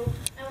this too,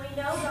 and we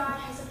know God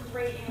has a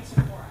great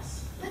answer for us.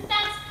 But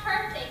that's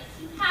perfect.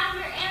 You have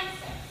your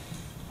answer.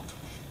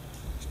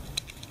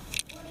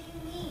 What do you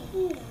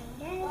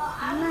mean? While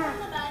I was on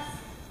the bus,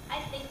 I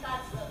think God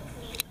spoke to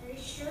me. Are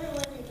you sure it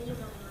wasn't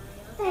evil,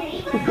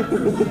 Mario?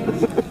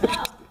 No,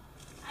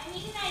 I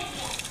need an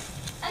idea.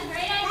 A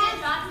great idea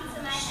dropped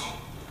into my head,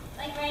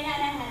 like right out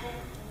of heaven.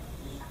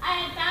 I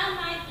had found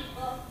my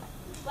people,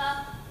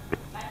 well,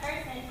 my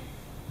person,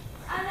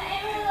 on the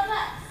Amarillo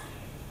bus.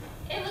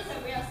 It was a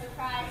real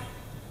surprise.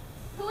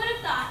 Who would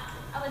have thought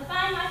I would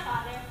find my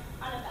father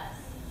on a bus?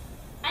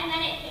 And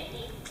then it hit me.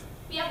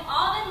 We have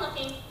all been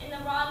looking in the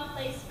wrong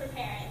place for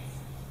parents.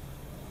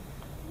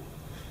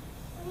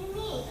 What do you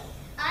mean?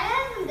 I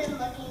haven't been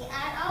looking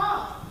at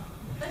all.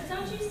 But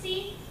don't you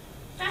see?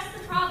 That's the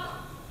problem.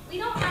 We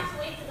don't have to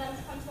wait for them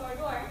to come to our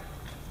door.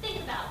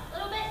 Think about a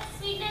little bit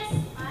sweetness.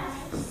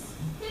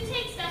 Who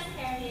takes best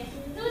care of you?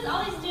 Who is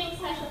always doing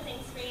special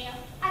things for you?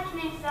 I can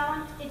answer that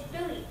one. It's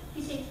Billy.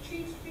 He takes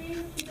treats for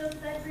you. He goes to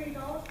bed for your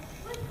dolls.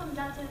 When it comes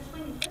out to the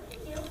swing and play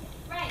with you.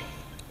 Right.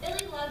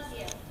 Billy loves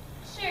you.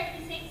 Sure,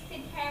 he takes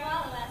good care of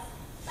all of us,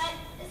 but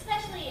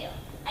especially you.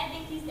 I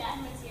think he's dad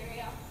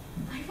material.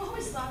 I've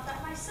always thought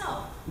that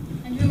myself.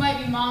 And who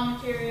might be mom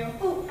material?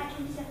 Oh, I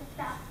can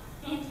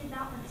answer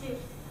that one too.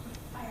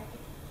 Fire.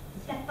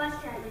 That bus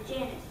driver,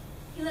 Janice.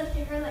 He looked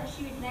at her like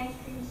she was an ice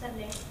cream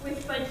sundae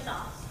with fudge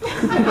sauce.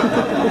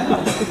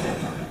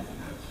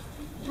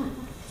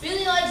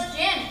 Billy likes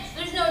Janice,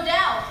 there's no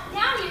doubt.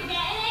 Now you're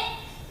getting it.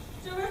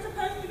 So we're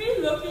supposed to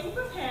be looking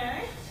for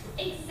parents?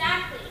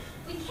 Exactly.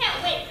 We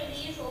can't wait for the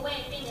usual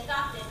way of being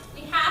adopted.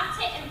 We have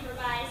to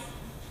improvise.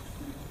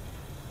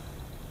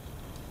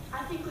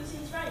 I think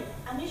Lucy's right.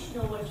 I knew she'd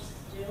know what just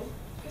to do.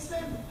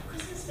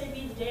 Christmas may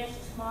be the day after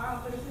tomorrow,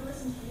 but if we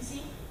listen to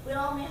Lucy, we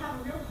all may have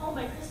a real home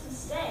by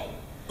Christmas Day.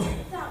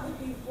 That would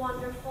be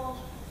wonderful.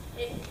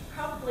 It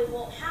probably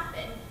won't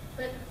happen,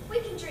 but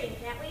we can dream,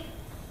 can't we?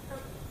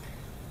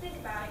 Think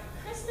about it.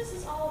 Christmas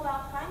is all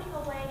about finding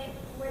a way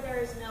where there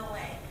is no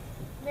way.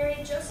 Mary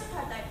and Joseph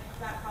had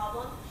that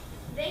problem.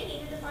 They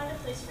needed to find a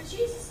place for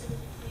Jesus to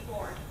be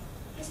born.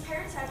 His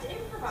parents had to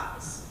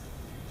improvise.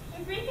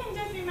 If we can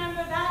just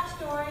remember that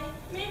story,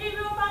 maybe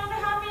we'll find a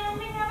happy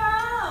ending of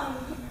our own.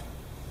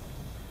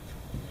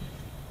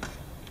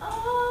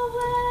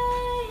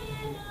 Away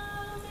in a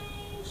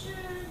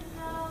manger,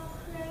 no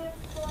crib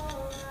for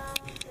our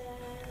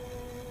bed.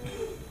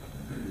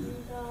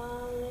 The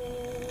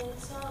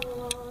little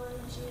Lord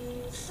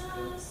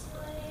Jesus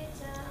lay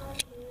down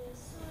his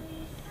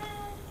sweet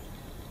head.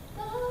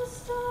 The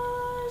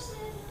stars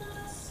in the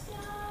sky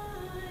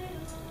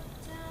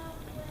looked out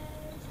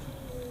where he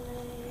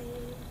lay.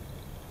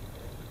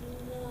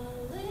 The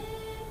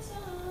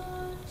little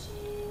Lord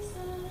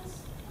Jesus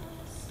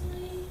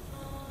asleep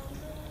on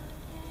the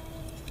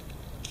hay.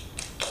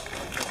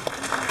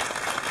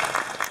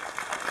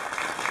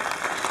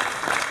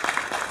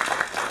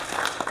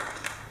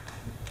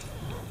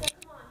 Well,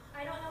 come on.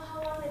 I don't know how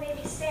long they may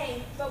be staying,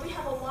 but we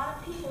have a lot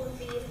of people to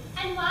feed.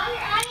 And while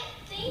you're at it,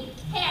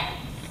 think parents.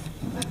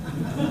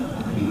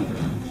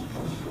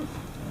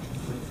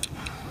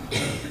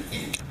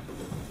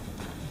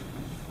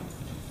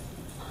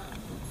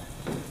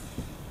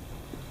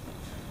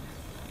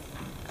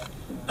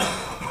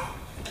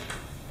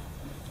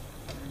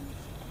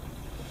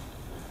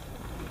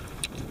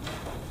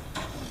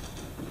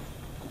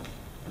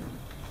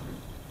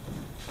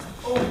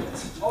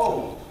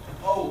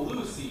 Oh,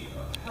 Lucy.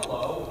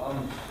 Hello.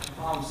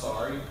 I'm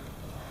sorry.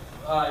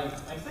 I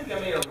think I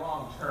made a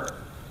wrong turn.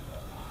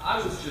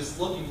 I was just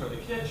looking for the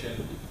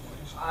kitchen.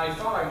 I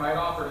thought I might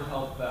offer to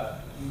help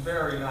that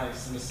very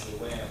nice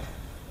Mrs. Lamb.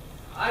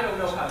 I don't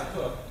know how to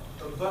cook,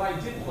 but I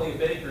did play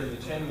baker in the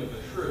Taming of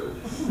the Shrew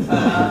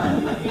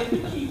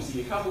in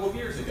Poughkeepsie a couple of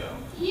years ago.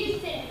 You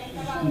didn't make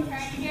the wrong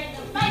turn. You're in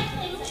the right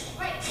place at the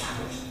right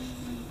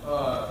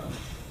time.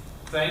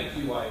 Thank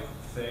you, I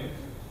think.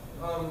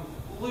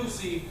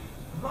 Lucy,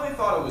 I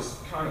thought it was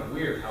kind of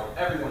weird how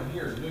everyone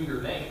here knew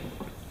your name.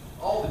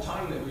 All the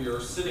time that we were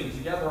sitting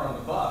together on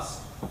the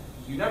bus,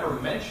 you never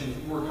mentioned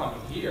you were coming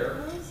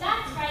here.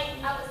 That's right.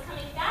 I was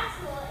coming back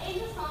to the Little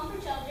Angels Home for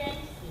Children.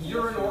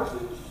 You're an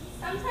orphan?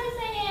 Sometimes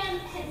I am,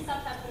 and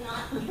sometimes I'm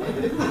not. To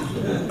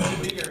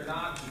be or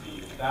not to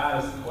be,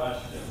 that is the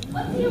question.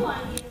 What do you want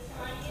to be, Mr.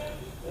 Montague?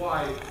 Why,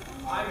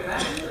 I'm an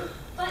actor.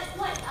 But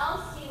what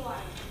else do you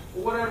want?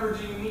 Whatever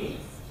do you mean?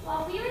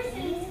 While we were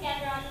sitting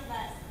together on the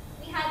bus,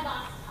 we had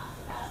lots to talk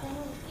about.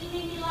 You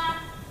made me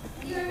laugh.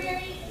 You were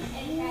very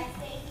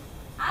interesting.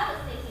 I was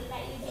thinking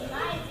that you'd be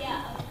my idea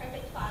of a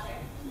perfect father.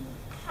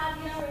 Have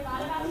you ever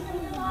thought about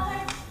becoming a father?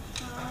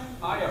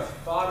 I have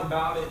thought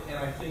about it, and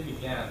I think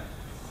again.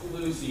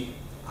 Lucy,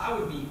 I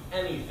would be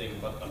anything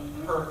but the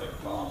perfect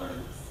father.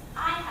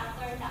 I have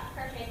learned that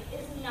perfect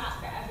is not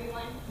for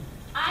everyone.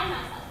 I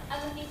myself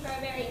am looking for a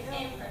very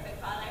imperfect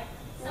father.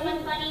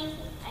 Someone funny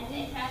and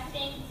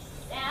interesting.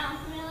 Sound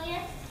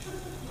familiar?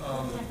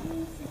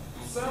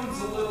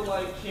 Sounds a little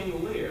like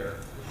King Lear.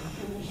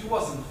 He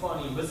wasn't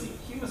funny, but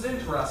he was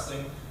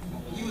interesting.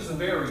 He was a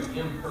very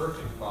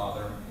imperfect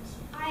father.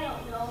 I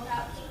don't know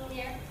about King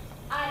Lear.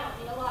 I don't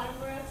need a lot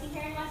of royalty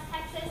here in West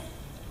Texas,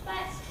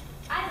 but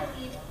I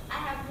believe I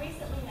have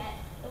recently met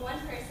the one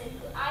person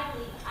who I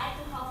believe I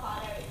can call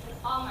father with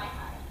all my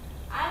heart.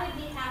 I would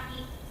be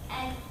happy,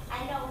 and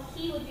I know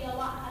he would be a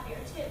lot happier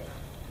too.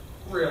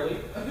 Really?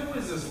 Who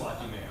is this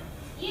lucky man?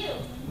 You.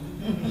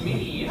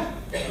 Me?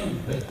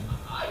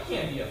 I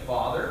can't be a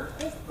father.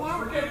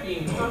 Forget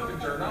being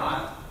perfect or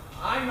not.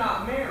 I'm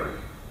not married.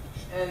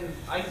 And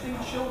I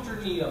think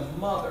children need a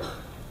mother.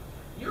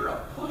 You're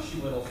a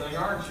pushy little thing,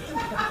 aren't you?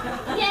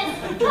 Yes,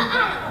 but I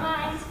don't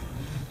mind.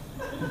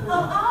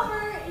 Oh,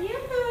 Albert, you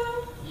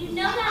You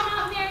know that,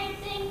 not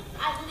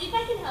believe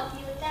I can help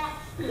you with that.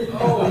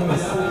 Oh,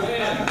 Miss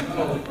Luann.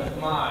 Oh,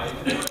 my.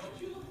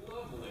 You look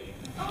lovely.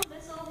 Oh,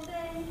 Miss Old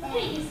Thing.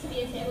 It used to be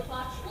a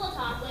tablecloth. We'll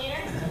talk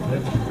later.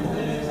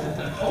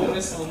 Oh,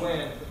 Miss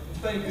Luann,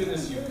 thank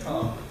goodness you've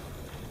come.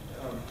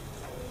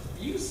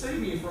 You saved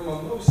me from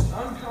a most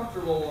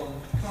uncomfortable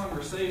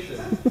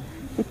conversation.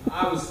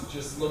 I was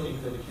just looking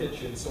for the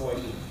kitchen so I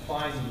could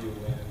find you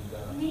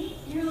and, Me?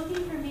 You're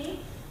looking for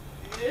me?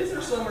 Is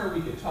there somewhere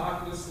we could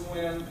talk, Miss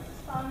Luann?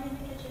 Follow me in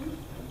the kitchen.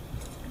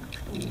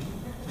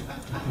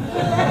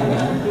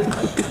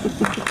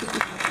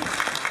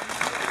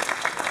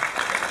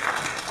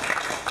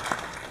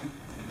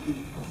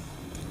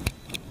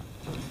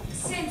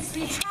 Since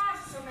we have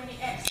so many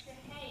extra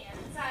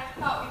hands, I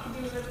thought we could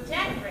do a little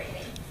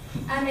decorating.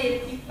 I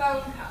made a few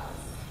phone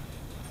calls.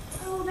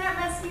 Oh, that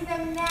must be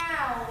them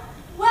now.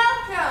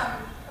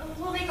 Welcome!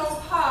 We'll make a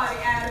party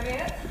out of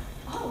it.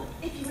 Oh,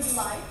 if you would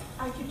like,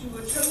 I could do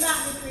a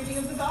dramatic reading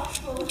of the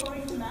Gospel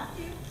according to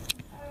Matthew.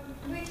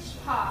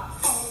 Which part?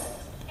 All of it.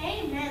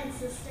 Amen,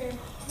 sister.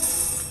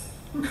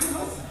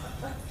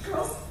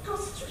 Girls,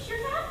 did you hear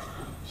that?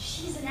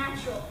 She's a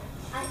natural.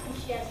 I think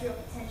she has real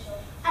potential.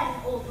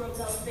 I'm old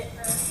Roselle a bit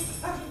early.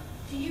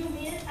 Do you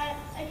mean it?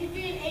 I could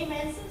be an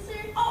amen, sister?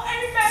 Oh,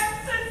 amen,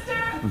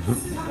 sister!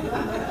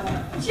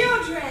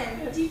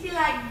 Children, do you feel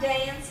like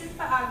dancing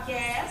for our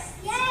guests?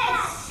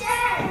 Yes,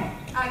 sure.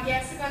 Our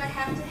guests are going to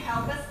have to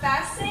help us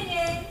by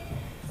singing.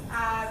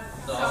 I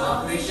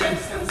saw three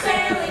ships come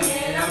sailing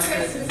in on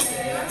Christmas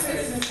Day, on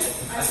Christmas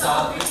Day. I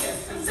saw three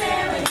ships come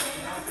sailing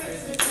in on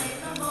Christmas Day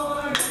in the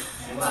morning.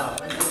 And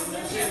what was in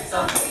the ships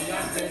on me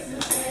on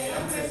Christmas Day,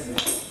 on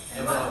Christmas Day.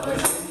 And what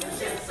was in the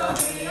ships on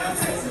me on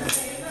Christmas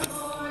Day in the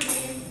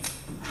morning.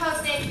 Oh,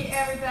 thank you,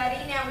 everybody.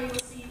 Now we will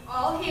see you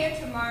all here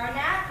tomorrow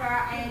night for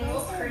our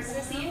annual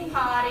Christmas Eve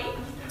party.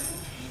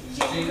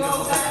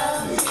 Jingle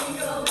bells,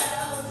 jingle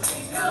bells,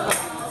 jingle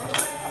all the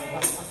way.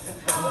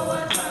 Oh,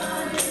 what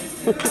fun it is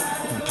to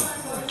ride in a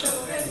one-horse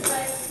open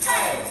sleigh.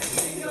 Hey!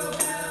 Jingle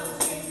bells,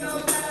 jingle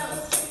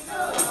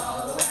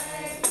all the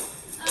way.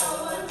 Oh,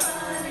 what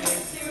fun it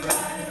is to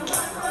ride in a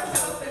one-horse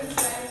open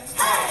sleigh.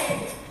 Hey!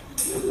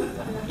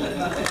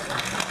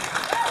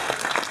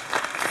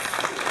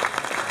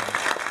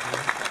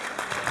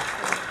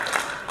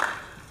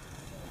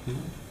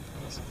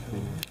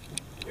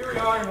 Here we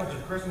are with the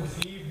Christmas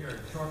Eve here in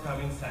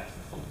Shortcomings, Texas.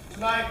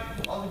 Tonight,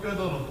 all the good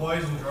little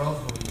boys and girls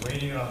will be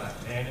waiting on that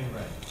band and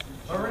ready.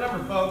 But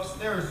remember, folks,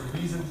 there is a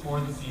reason for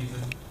the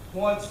season.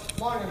 Once,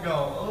 long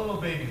ago, a little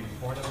baby was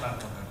born in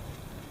Bethlehem.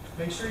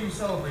 Make sure you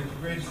celebrate the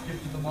greatest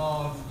gift of them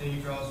all as the day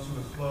draws to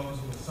a close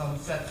and the sun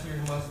sets here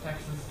in West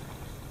Texas.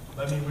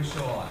 Let me wish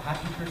you all a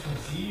happy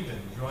Christmas Eve and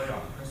enjoy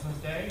our Christmas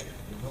Day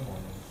in the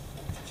morning.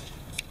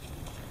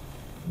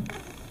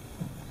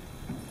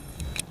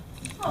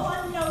 Oh,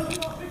 I know you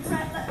won't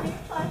regret letting me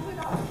play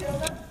with Aunt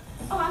Hilda.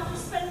 Oh, after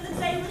spending the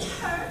day with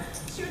her,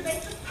 she would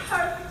make the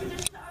perfect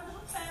addition to our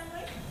little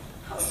family.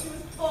 Oh, she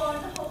was born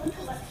to hold a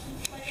collection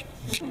plate.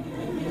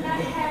 I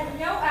had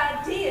no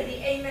idea the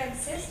Amen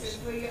sisters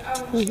were your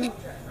own children.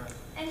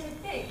 And to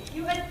think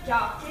you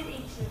adopted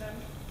each of them.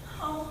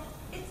 Oh,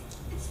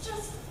 it's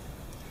just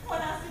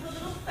when I see the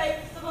little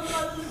face of a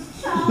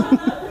mother's child and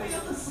I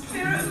feel the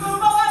spirit move,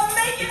 oh, I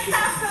make it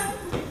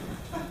happen.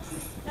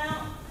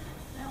 Now,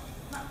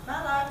 my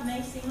life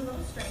may seem a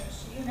little strange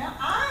to you. Now,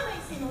 I may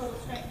seem a little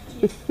strange to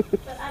you,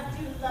 but I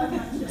do love my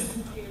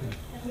children dearly,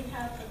 and we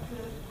have a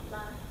good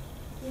life.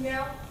 You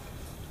know,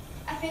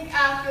 I think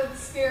I feel the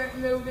spirit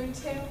moving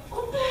too.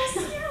 Oh, bless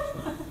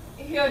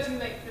you! You're too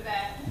late for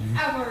that.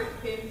 I've already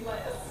been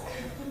blessed.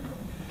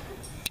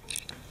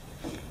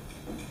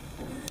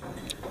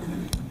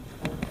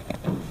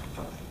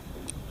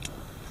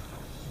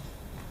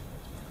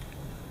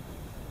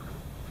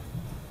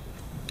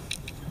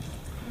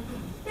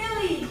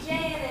 Billy,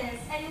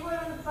 Janice, any word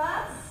on the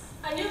bus?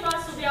 A new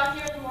bus will be out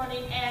here in the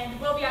morning, and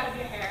we'll be out of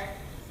your hair.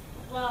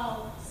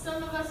 Well,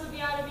 some of us will be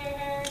out of your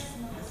hair,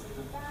 some of us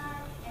will be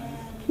back,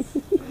 and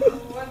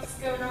What's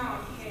going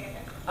on here?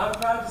 I'm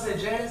proud to say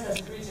Janice has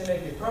agreed to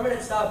make a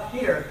permanent stop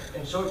here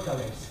in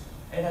Shortcomings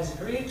and has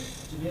agreed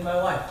to be my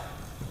wife.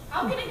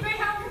 how can a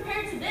greyhound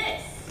compare to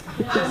this?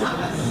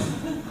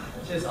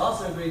 She has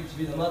also agreed to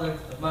be the mother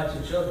of my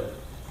two children.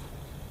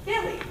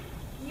 Billy,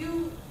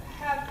 you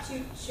have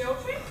two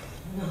children?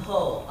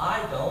 No,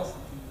 I don't.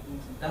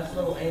 That's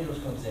where Little Angels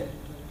comes in.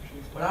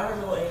 When I heard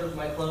Little Angels in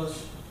my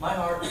clothes, my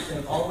heart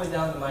sank all the way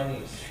down to my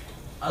knees.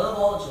 I love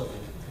all the children,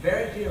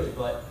 very dearly,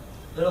 but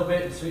a little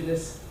bit of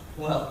sweetness,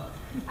 well.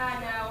 I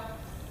know.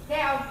 They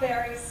are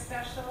very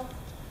special.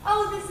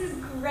 Oh, this is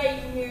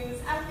great news.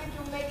 I think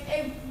you'll make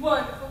a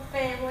wonderful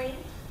family.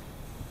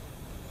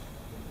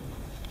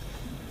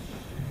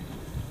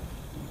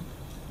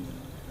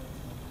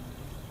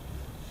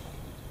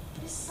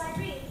 Mrs.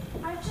 Irene,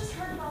 I've just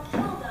heard about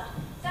Hilda.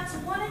 That's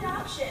one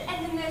adoption.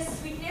 And then there's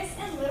Sweetness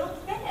and Little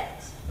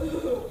Bennett.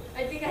 Ooh,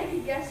 I think I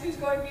can guess who's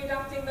going to be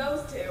adopting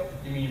those two.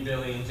 You mean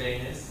Billy and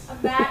Janice? A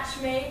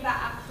match made by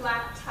a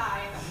flat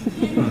tire.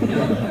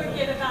 Don't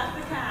forget about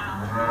the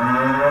cow.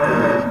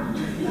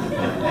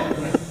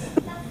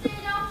 That's their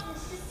adoption.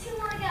 It's just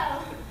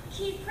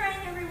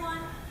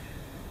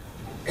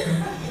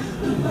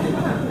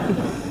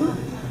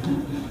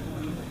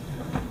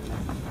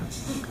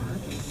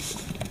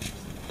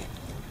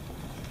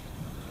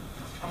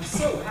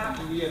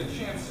get a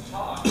chance to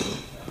talk.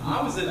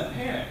 I was in a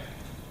panic.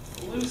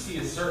 Lucy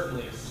is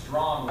certainly a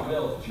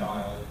strong-willed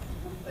child.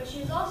 But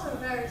she's also a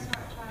very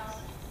smart child.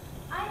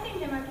 I think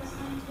there might be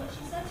something to what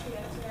she said to you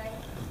yesterday.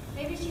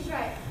 Maybe she's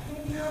right.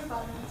 Maybe you're a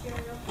father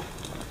material.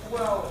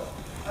 Well,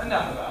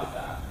 enough about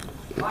that.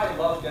 I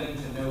love getting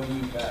to know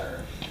you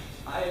better.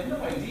 I had no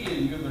idea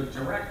you were the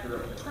director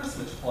of the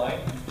Christmas play.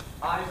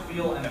 I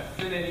feel an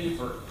affinity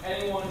for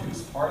anyone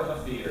who's part of the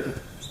theater.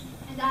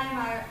 And I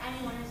admire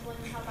anyone who's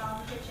willing to help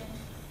out in the kitchen.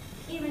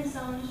 Even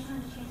someone who's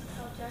trying to change the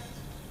subject.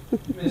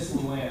 Miss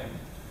Luann,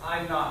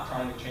 I'm not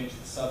trying to change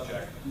the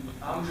subject.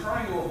 I'm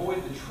trying to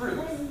avoid the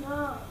truth.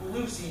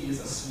 Lucy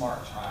is a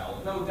smart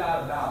child, no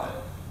doubt about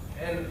it.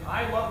 And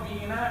I love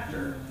being an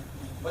actor.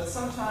 But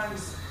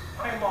sometimes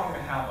I long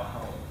to have a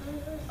home.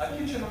 A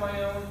kitchen of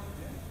my own,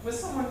 with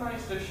someone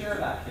nice to share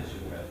that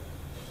kitchen with.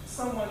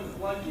 Someone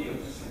like you,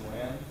 Miss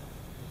Luann.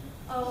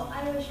 Oh,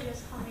 I wish you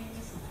just call me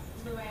Miss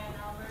Luann,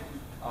 Albert.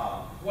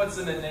 What's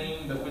in a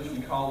name that which we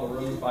call a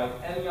rose by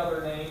any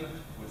other name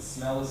would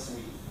smell as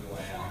sweet,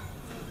 Luann?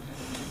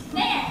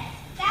 There!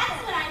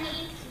 That's what I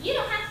mean. You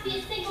don't have to be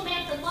a single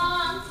man for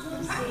long.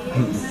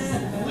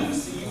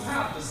 Lucy, you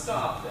have to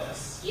stop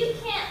this. You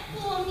can't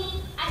fool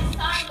me. I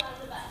saw you on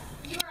the bus.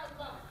 You were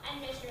alone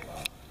and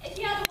miserable. If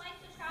you had a wife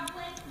to travel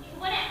with, you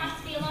wouldn't have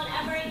to be alone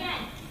ever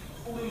again.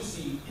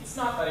 Lucy, it's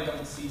not that I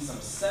don't see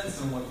some sense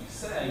in what you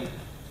say,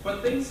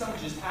 but things don't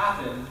just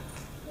happen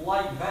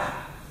like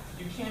that.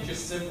 You can't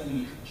just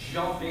simply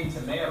jump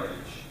into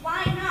marriage.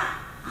 Why not?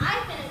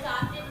 I've been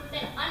adopted,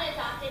 then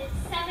unadopted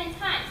 7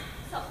 times,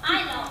 so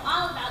I know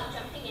all about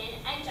jumping in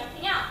and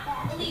jumping out.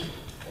 Believe me,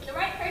 with the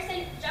right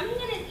person,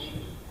 jumping in is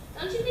easy.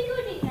 Don't you think it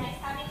would be nice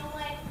having a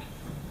wife?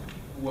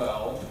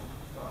 Well,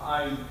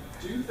 I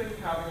do think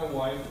having a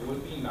wife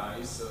would be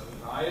nice,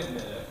 I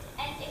admit it.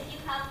 And if you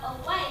have a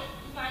wife,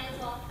 you might as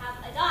well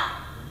have a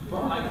daughter.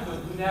 But I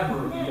could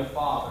never be a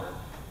father.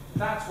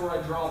 That's where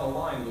I draw the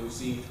line,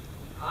 Lucy.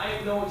 I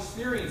have no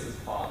experience as a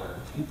father.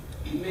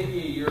 Maybe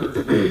a year or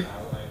 2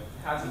 now when I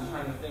had some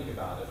time to think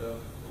about it,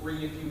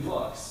 read a few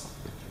books.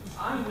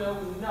 I know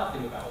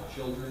nothing about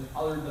children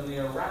other than they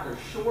are rather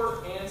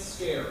short and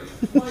scary,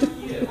 like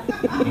you. I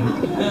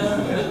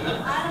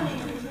don't mean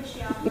to be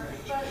pushy, Albert,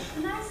 but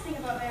the nice thing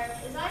about marriage,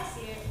 as I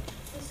see it,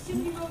 is 2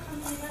 people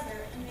come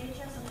together and they each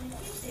have something to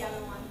teach the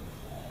other one.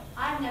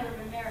 I've never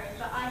been married,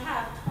 but I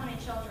have 20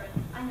 children.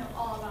 I know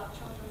all about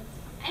children.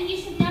 And you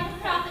should never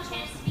put off the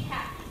chance to be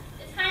happy.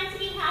 The time to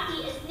be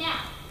happy is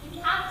now.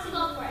 You have to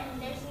go for it.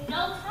 There's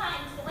no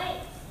time to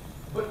waste.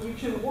 But you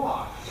can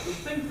walk.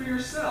 Think for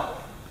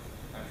yourself.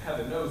 And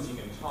heaven knows you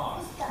can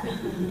talk.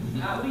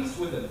 At least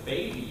with a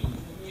baby,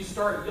 you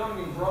start young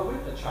and grow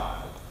with the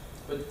child.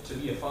 But to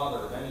be a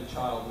father of any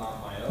child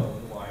not my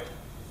own, why,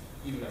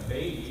 even a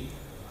baby,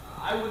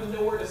 I wouldn't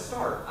know where to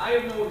start. I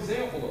have no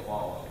example to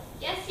follow.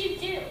 Yes, you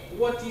do.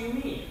 What do you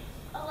mean?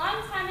 A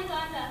long time ago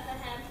in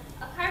Bethlehem,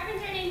 a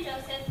carpenter named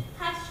Joseph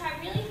had to try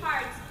really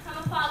hard to become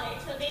a father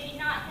to a baby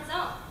not his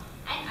own.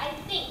 And I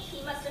think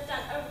he must have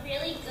done a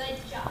really good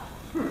job.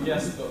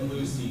 Yes, but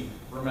Lucy,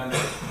 remember,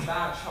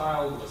 that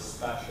child was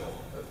special.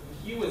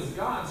 He was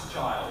God's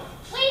child.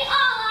 We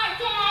all are,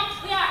 Dad.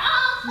 We are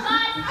all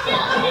God's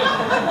children.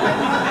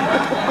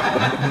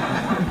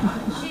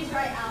 She's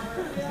right,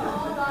 Albert. We are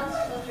all God's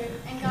children,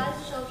 and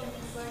God's children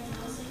just learn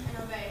to listen and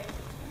obey.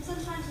 And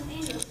sometimes an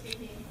angel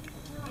speaking.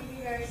 You be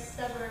very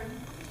stubborn,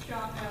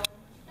 strong-willed.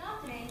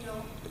 Not an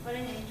angel, but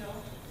an angel.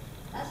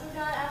 That's what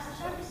God asked the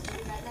shepherds to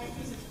do that night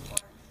Jesus was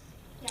born.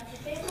 He asked the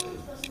faithful to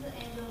listen to the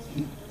angels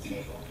and to the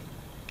stable.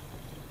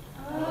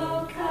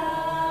 Oh,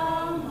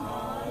 come,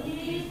 all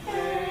ye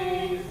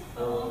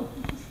faithful,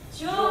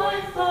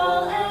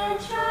 joyful and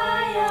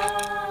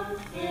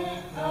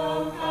triumphant.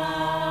 Oh,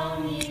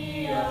 come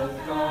ye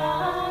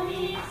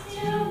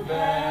to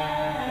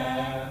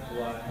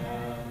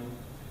Bethlehem.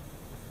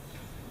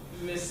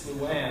 Miss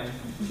Luann,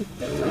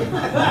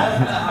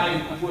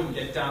 I would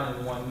get down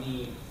on one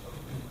knee,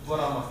 but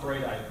I'm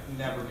afraid I'd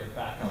never get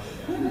back up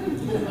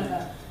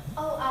again.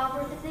 Oh,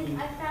 Albert, to think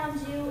I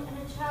found you and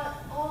a child,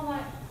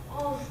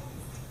 all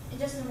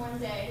just in one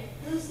day.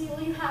 Lucy,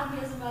 will you have me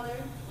as a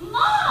mother?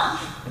 Mom!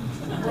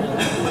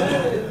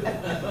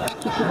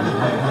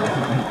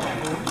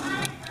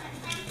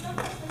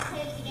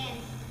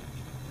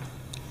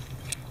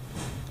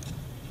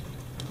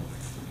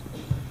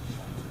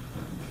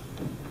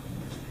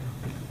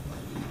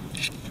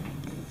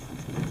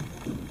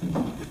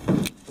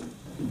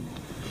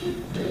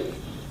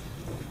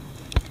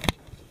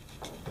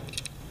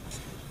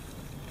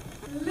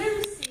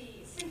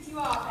 Lucy, since you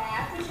are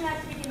back, would you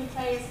like to begin the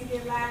play as we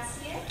did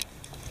last year?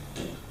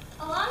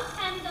 A long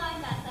time ago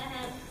in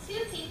Bethlehem,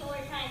 2 people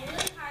were trying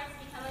really hard to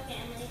become a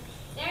family.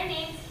 Their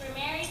names were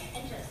Mary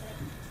and Joseph.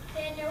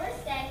 They had nowhere to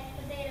stay,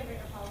 but they had a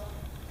bigger problem.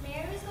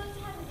 Mary was going to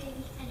have a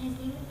baby, and his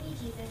name would be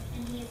Jesus,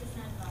 and he is the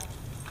Son of God.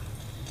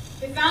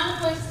 They found a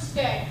place to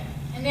stay,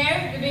 and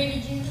there the baby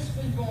Jesus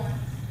was born.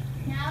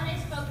 Now they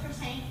spoke for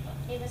saying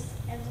it was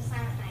a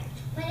silent night.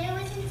 But it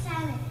wasn't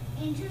silent.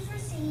 Angels were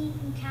singing,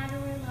 and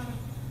cattle were lowing.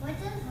 What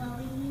does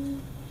lowing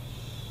mean?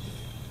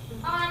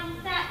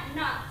 On that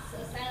not so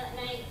silent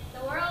night,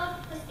 the world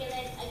was given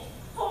a gift.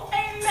 Oh,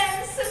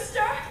 amen,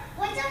 sister.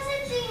 What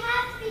doesn't she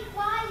have to be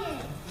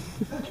quiet?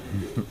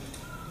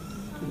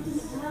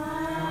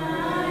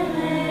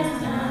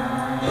 Silent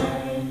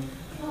night,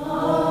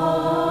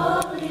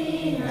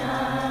 holy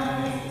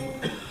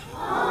night,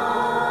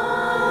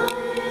 all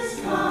is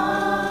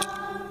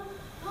calm,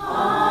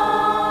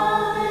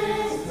 all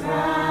is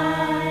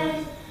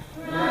bright,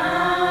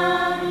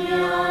 round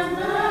yon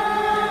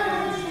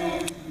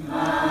virgin,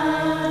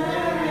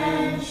 mother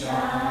and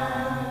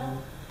child,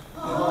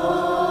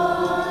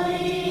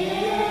 holy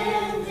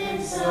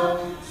infant, so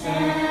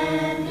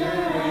tender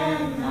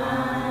and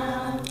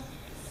mild.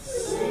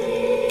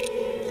 Sleep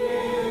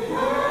in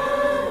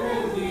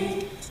heavenly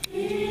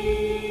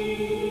peace.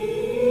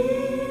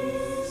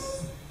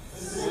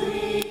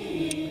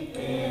 Sleep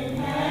in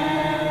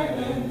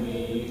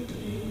heavenly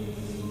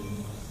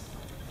peace.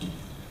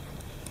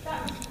 That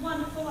was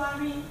wonderful,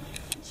 Irene.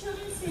 The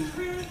children seem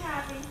really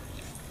happy.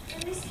 And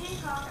Miss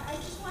Hancock, I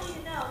just want you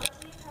to know that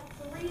we've had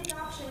 3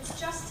 adoptions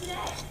just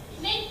today.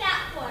 Make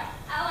that 4.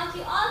 I want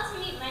you all to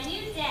meet my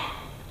new dad.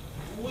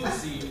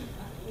 Lucy,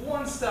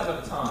 one step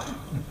at a time.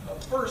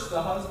 First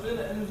a husband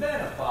and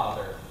then a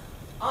father.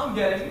 I'm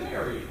getting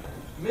married.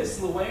 Miss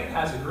Luann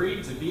has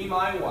agreed to be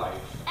my wife.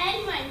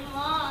 And my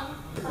mom.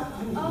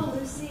 Oh,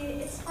 Lucy,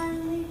 it's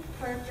finally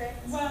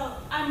perfect. Well,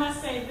 I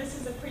must say, this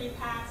is a pretty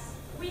pass.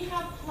 We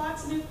have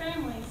lots of new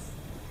families.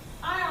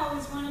 I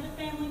always wanted a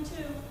family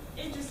too.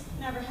 It just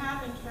never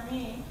happened for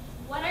me.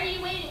 What are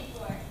you waiting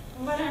for?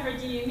 Whatever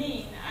do you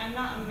mean? I'm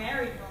not a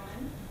married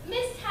woman.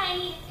 Miss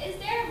Tiny, is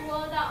there a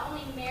rule that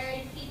only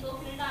married people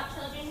can adopt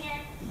children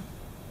here?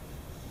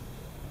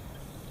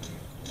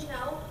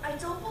 No, I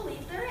don't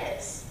believe there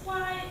is.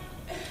 Why,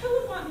 who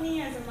would want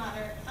me as a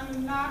mother?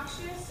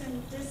 Obnoxious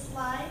and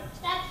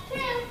disliked? That's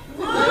true.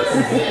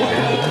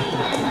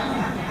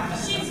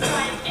 She's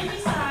right, and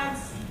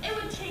besides, it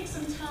would take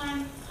some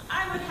time.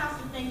 I would have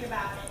to think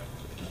about it.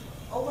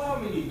 Allow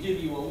me to give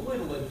you a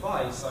little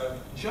advice I've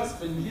just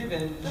been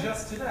given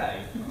just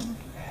today.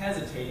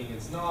 Hesitating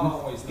is not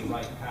always the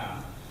right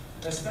path,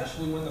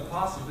 especially when the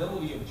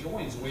possibility of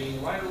joy is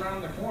waiting right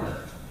around the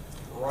corner.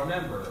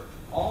 Remember,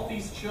 all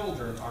these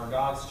children are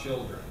God's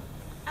children.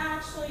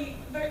 Actually,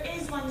 there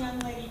is one young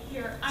lady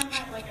here I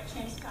might like a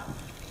chance to help.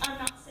 I'm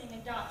not saying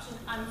adoption,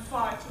 I'm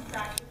far too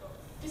practical.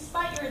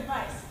 Despite your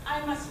advice,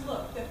 I must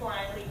look before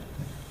I leap.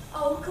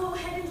 Oh, go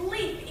ahead and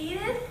leap,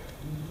 Edith.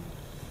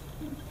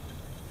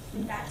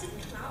 That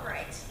didn't come out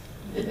right.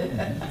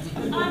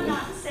 I'm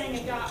not saying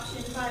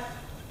adoption, but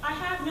I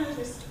have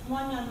noticed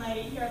one young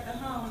lady here at the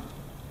home.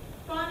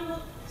 Bonnie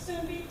will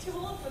soon be too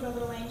old for the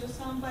Little Angels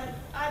home, but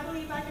I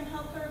believe I can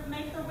help her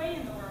make her way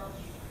in the world.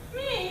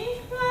 Me?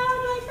 Well,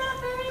 I'd like that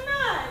very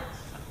much.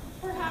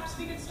 Perhaps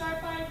we could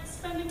start by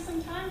spending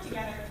some time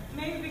together.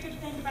 Maybe we could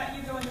think about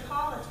you going to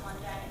college one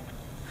day.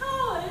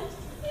 College?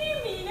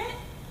 You mean it?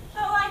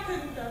 Oh, I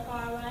couldn't go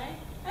far away.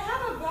 I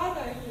have a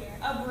brother here.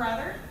 A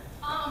brother?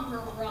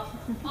 Her brother,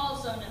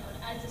 also known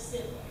as a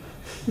sibling.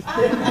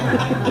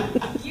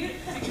 You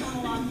could come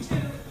along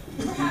too.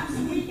 Perhaps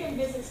weekend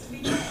visits to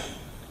be made.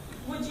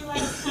 Would you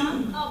like to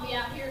come? I'll be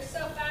out here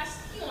so fast,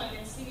 you won't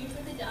even see me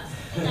for the dust.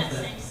 And that's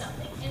saying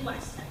something in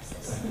West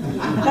Texas.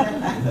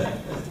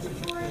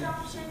 4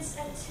 adoptions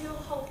and 2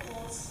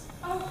 hopefuls.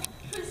 Oh,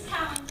 who's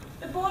counting?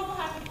 The board will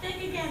have to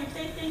think again if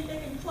they think they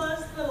can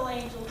close Little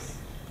Angels.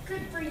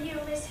 Good for you,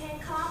 Miss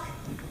Hancock.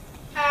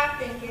 I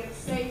think it's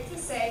safe to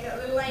say that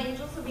Little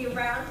Angels will be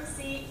around to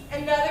see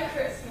another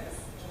Christmas.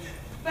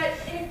 But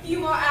in a few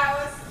more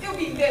hours, it'll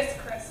be this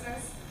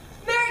Christmas.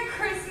 Merry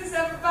Christmas,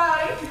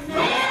 everybody!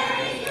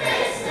 Merry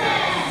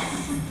Christmas!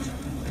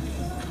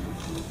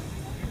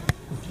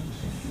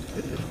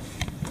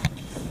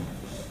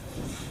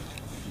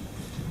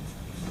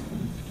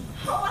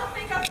 Oh, I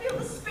think I feel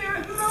the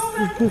spirit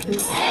moving.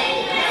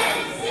 Amen,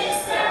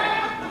 sister.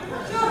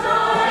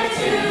 Joy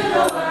to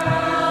the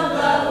world,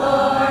 the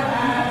Lord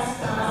has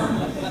come.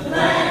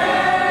 Let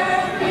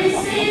earth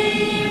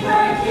receive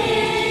her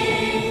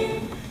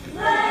King.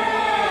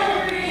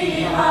 Let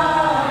every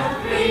heart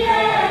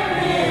prepare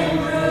him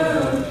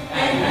room.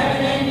 And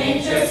heaven and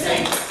nature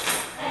sing.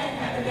 And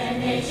heaven and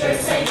nature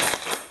sing.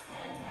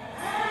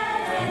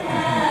 And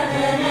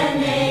heaven and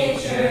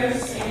nature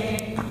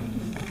sing.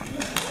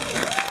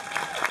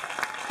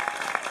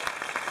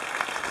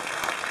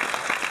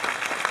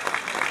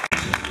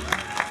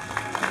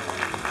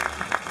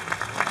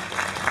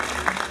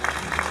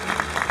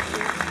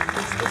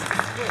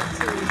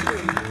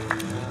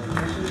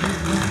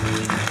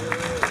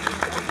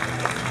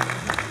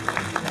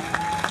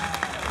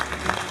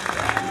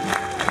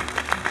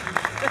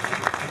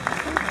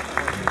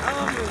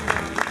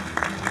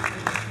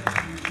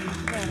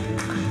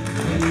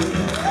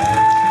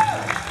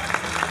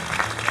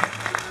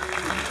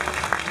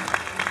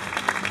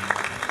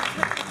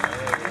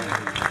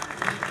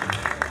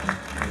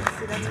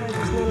 That's why